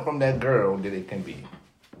don't want it from that girl, then it can be.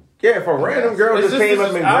 Yeah, if a random girl just came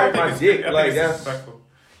up and grabbed my dick, like that's disrespectful.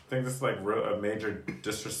 I think this is like a major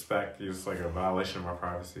disrespect. It's like a violation of my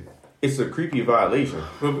privacy. It's a creepy violation.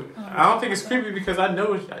 But I don't think it's creepy because I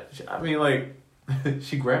know. I mean, like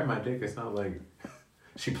she grabbed my dick. It's not like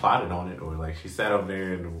she plotted on it or like she sat up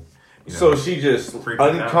there and. So she just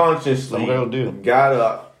unconsciously got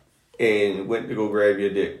up and went to go grab your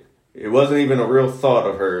dick. It wasn't even a real thought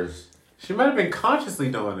of hers. She might have been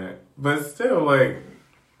consciously doing it, but still, like,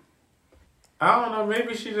 I don't know.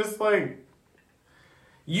 Maybe she just like.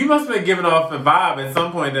 You must have been giving off a vibe at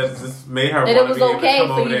some point that just made her. That it was okay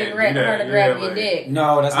for you to grab her to grab your dick.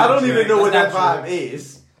 No, that's not I don't true. even know what that That's vibe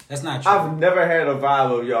is. That's not true. I've never had a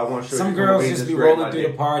vibe of y'all. I want to show some you girls just be rolling through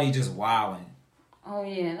dick. the party just wilding. Oh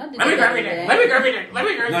yeah, let me grab your dick. Let me grab your dick. Let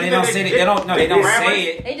me grab your dick. No, they don't say it. They don't. No, they don't say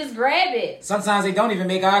it. They just grab it. Sometimes they don't even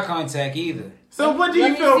make eye contact either. So what do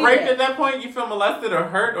you feel raped at that point? You feel molested or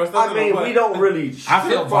hurt or something? I mean, we don't really. I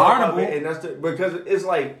feel vulnerable, and that's because it's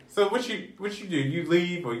like. So what you do? You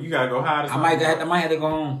leave or you gotta go hide? Or I might have to go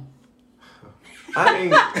home. I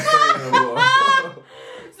ain't.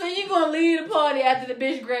 So you gonna leave the party after the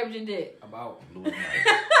bitch grabs your dick? About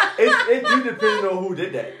it do depend on who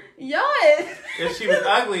did that. If she was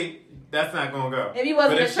ugly, that's not gonna go. If he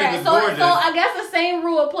wasn't attractive, so I guess the same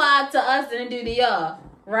rule applied to us and do to y'all,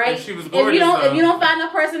 right? If she was gorgeous, if you don't find a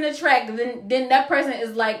person attractive, then that person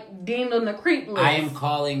is like deemed on the creep list. I am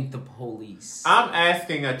calling the police. I'm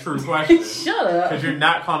asking a true question. Shut up. Because you're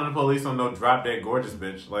not calling the police on no drop dead gorgeous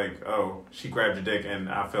bitch. Like, oh, she grabbed your dick and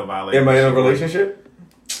I feel violated. Am I in a relationship?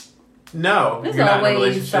 No, There's you're not in a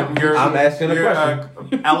always relationship. something. I'm asking a question.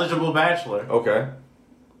 You're eligible bachelor. Okay.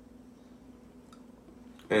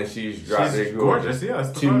 And she's drop dead gorgeous,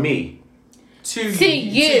 yes. To me. To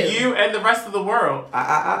you and the rest of the world.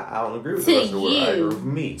 I don't agree with To the rest of the world. I agree you. with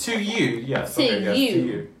me. To you, yes. To Okay, yes, you. to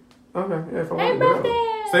you. Okay, yeah, if I Hey, want it, whatever. birthday.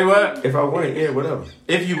 Say what? If I want it, yeah, whatever.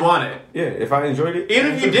 If you want it. Yeah, if I enjoyed it.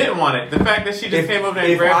 Even if you didn't want it, the fact that she just came over there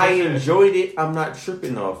and If grabbed I her shit. enjoyed it, I'm not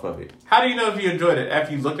tripping off of it. How do you know if you enjoyed it?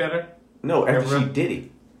 After you looked at her? No, after she did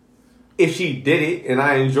it. If she did it and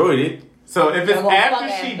I enjoyed it. So if it's I'm gonna fuck after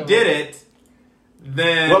she afterwards. did it,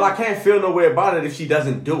 then... Well, I can't feel no way about it if she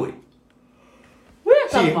doesn't do it. What are you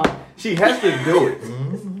talking about? She has to do it.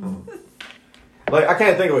 Like, I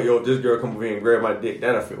can't think of it, yo, if this girl come over here and grab my dick,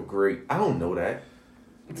 that'll feel great. I don't know that.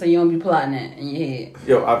 So you don't be plotting that in your head.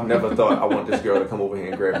 Yo, I've never thought I want this girl to come over here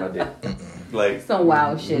and grab my dick. Like, Some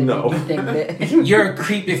wild shit. No. You think that. You're a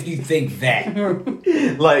creep if you think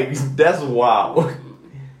that. like, that's wild.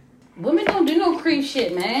 Women don't do no creep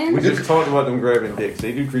shit, man. We just talked about them grabbing dicks.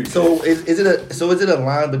 They do creep So shit. is it a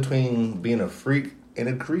line between being a freak and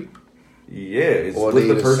a creep? Yeah, it's Or what they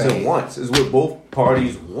the the person same? wants. It's what both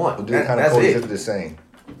parties want. Or do they kind of That's coexist it. the same?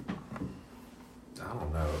 I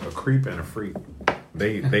don't know. A creep and a freak.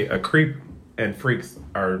 They a creep and freaks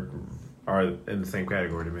are in the same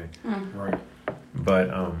category to me. Right. But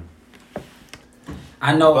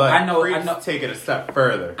I know. freaks take it a step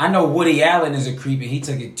further. I know Woody Allen is a creep, and he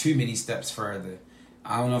took it too many steps further.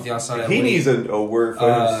 I don't know if y'all saw that. He Woody- needs a word for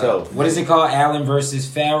himself. What is it called? Allen versus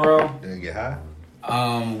Pharaoh. Did it get high?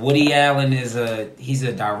 Woody Allen he's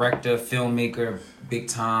a director, filmmaker, big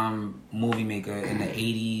time movie maker in the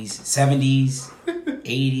 80s, 70s,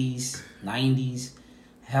 80s, 90s.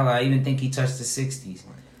 Hell, I even think he touched the 60s.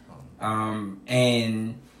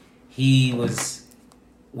 And he was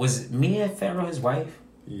Mia Farrow his wife?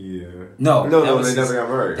 Yeah. No, They never got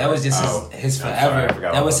married. That was just his I'm forever. sorry, I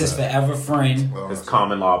forgot that was about his that. forever friend. His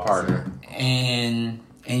common law partner. And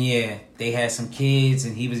yeah, they had some kids,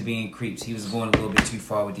 and he was being creeps. He was going a little bit too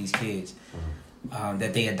far with these kids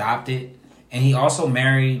that they adopted, and he also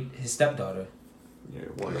married his stepdaughter. Yeah,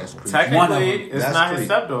 one of them. One of Technically, them. it's That's not his creep.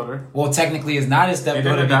 stepdaughter. Well, technically, it's not his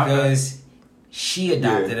stepdaughter adopt her. because she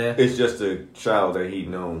adopted her It's just a child that he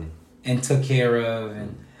known. and took care of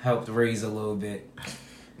and helped raise a little bit.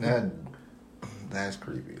 That's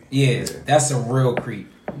creepy. Yeah, that's a real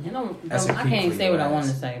creep. You know, That's a I creep can't for say your what I want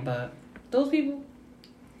to ass. say, but those people.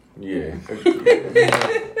 Yeah.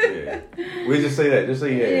 Yeah. We just say that. Just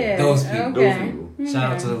say yeah. Yeah. Those people. Those Okay. people.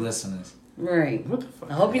 Shout out to the listeners. Right. What the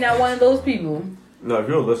fuck? I hope you're not one of those people. No, if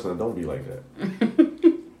you're a listener, don't be like that.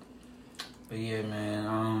 But yeah,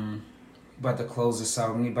 man. About to close this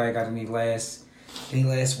out. Anybody got any last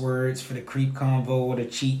words for the creep convo or the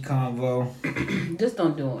cheat convo? Just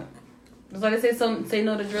don't do it. Just like I say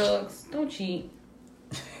no to drugs. Don't cheat.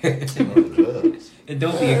 Drugs. And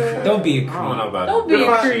don't be a creep. I don't know about Don't be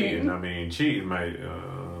a creep. cheating. I mean, cheating might...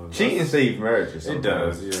 Cheating saves marriages. It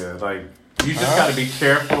sometimes. does, yeah. Like, you just gotta be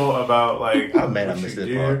careful about, like... I'm mad I what missed you that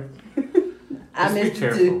do. part. I Just be missed it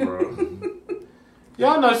careful, too. bro.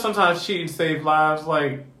 Y'all know sometimes cheating saves lives,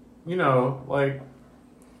 like, you know, like,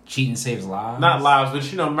 Cheating saves lives. not lives,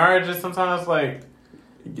 but, you know, marriages sometimes, like,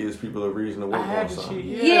 It gives people a reason to work I had on to something.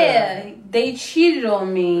 cheat. Yeah, they cheated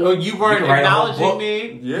on me. Oh, you weren't You can write a whole acknowledging book.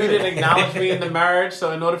 me. Yeah. You didn't acknowledge me in the marriage,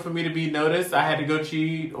 so in order for me to be noticed, I had to go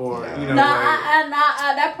cheat, or, you know, Nah, like,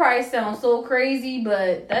 that probably sounds so crazy,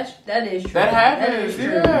 but that is true. that happens, That is true.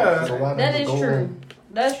 yeah. So why not That just is go? true.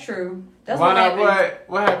 That's true. That's Why what not? happened.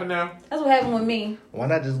 What happened now? That's what happened with me Why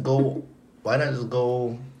not just go? Why not just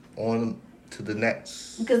go on to the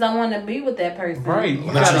next? because I want to be with that person. Right. You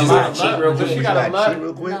But gotta you love, just gotta cheat real quick. you You gotta gotta love. cheat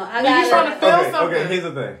real quick. No, I You just trying to got feel something. Okay,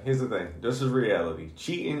 here's the thing. This is reality.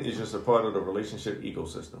 Cheating is just a part of the relationship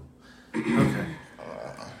ecosystem. Okay.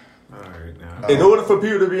 All right now. In order for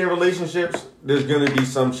people to be in relationships, there's gonna be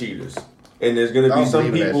some cheaters. And there's gonna I be don't some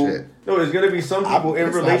believe in that people. shit. No, there's gonna be some people in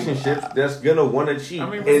it's not- relationships that's gonna want to cheat, I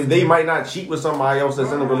mean, and they might not cheat with somebody else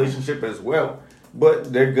that's in a relationship as well,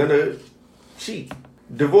 but they're gonna cheat.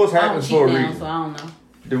 Divorce I don't happens cheat for a now, reason. so I don't know.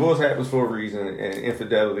 Divorce happens for a reason, and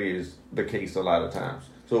infidelity is the case a lot of times.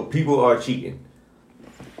 So people are cheating,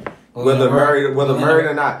 Well, in whether a world- married, well, in a- married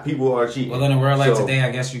or not. People are cheating. Well, in a world like So, today,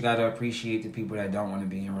 I guess you gotta appreciate the people that don't want to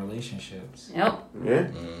be in relationships. Yep. yeah,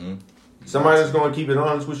 Mm-hmm. somebody that's gonna keep it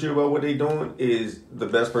honest with you about what they doing is the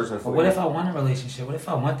best person for But what you. if I want a relationship? What if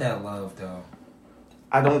I want that love, though?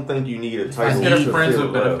 I don't think you need a Let's title get to a friends feel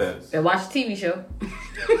with love. benefits. Better watch the TV show.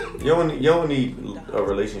 You don't need a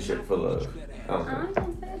relationship for love. I don't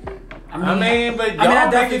think. I mean, but y'all I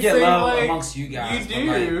make definitely it get seem love like amongst you guys. you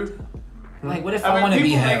do. But like, what if I I, mean, want to be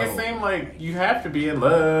people make held? it seem like you have to be in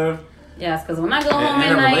love. Yes, because when I go In- home in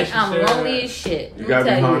at a night, I'm relationship, lonely as shit. You Let me gotta be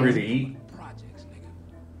tell hungry to eat.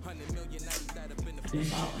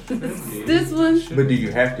 This one. But do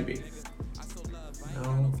you have to be?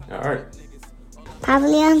 All right.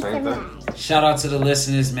 Pavilion Same Civilized. thing. Shout out to the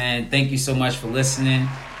listeners, man. Thank you so much for listening.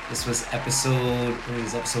 This was episode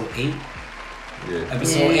 8? Yeah.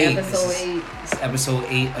 Episode 8. Episode This is- 8. This is episode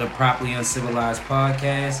 8 of the Properly Uncivilized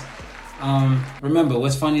podcast. Remember,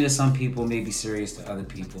 what's funny to some people may be serious to other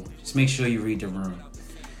people. Just make sure you read the room.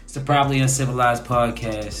 It's the Properly Uncivilized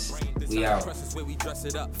podcast. We out. Where we dress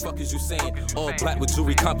it up, fuck is you saying? All black with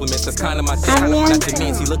jewelry compliments, that's kind of my thing. Pavilion. Got the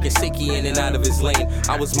means, he looking shaky in and out of his lane.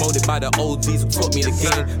 I was molded by the OGs who taught me the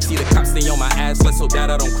game. See the cops stay on my ass, let's hope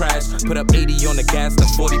that I don't crash. Put up 80 on the gas, then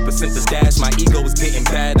 40% the dash. My ego is getting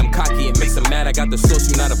bad, I'm cocky, it makes him mad. I got the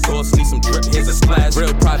sauce, you not a boss, need some drip, here's a splash.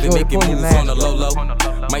 Real private, making moves on the low.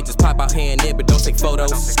 Might just pop out here and there, but don't take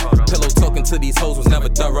photos. Pillow talking to these hoes was never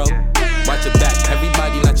thorough. Watch your back,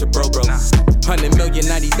 everybody not your bro. 100 million,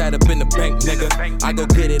 90 that up in the bank, nigga. I go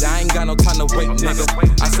get it, I ain't got no time to wait, nigga.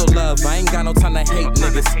 I show love, I ain't got no time to hate,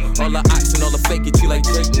 niggas. All the ox and all the fake it, you like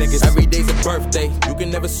Drake, niggas. Every day's a birthday, you can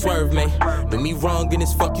never swerve me. Do me wrong and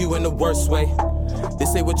it's fuck you in the worst way. They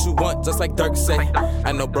say what you want, just like Dirk say.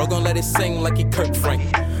 I know bro gon' let it sing like he Kirk Frank.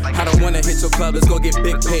 I don't wanna hit your club, let's go get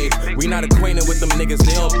big paid. We not acquainted with them niggas,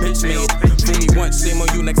 they all bitch made. Fool me once, shame on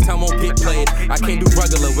you, next time won't get played. I can't do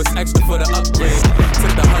regular, what's extra for the upgrade?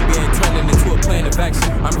 Took the hunger and turned it into a plan of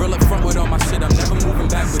action. I'm real up front with all my shit, I'm never moving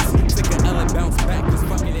backwards. Take an L and bounce back, cause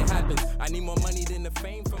fucking it happens. I need more money than the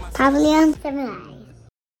fame for my Pavilion Civilized.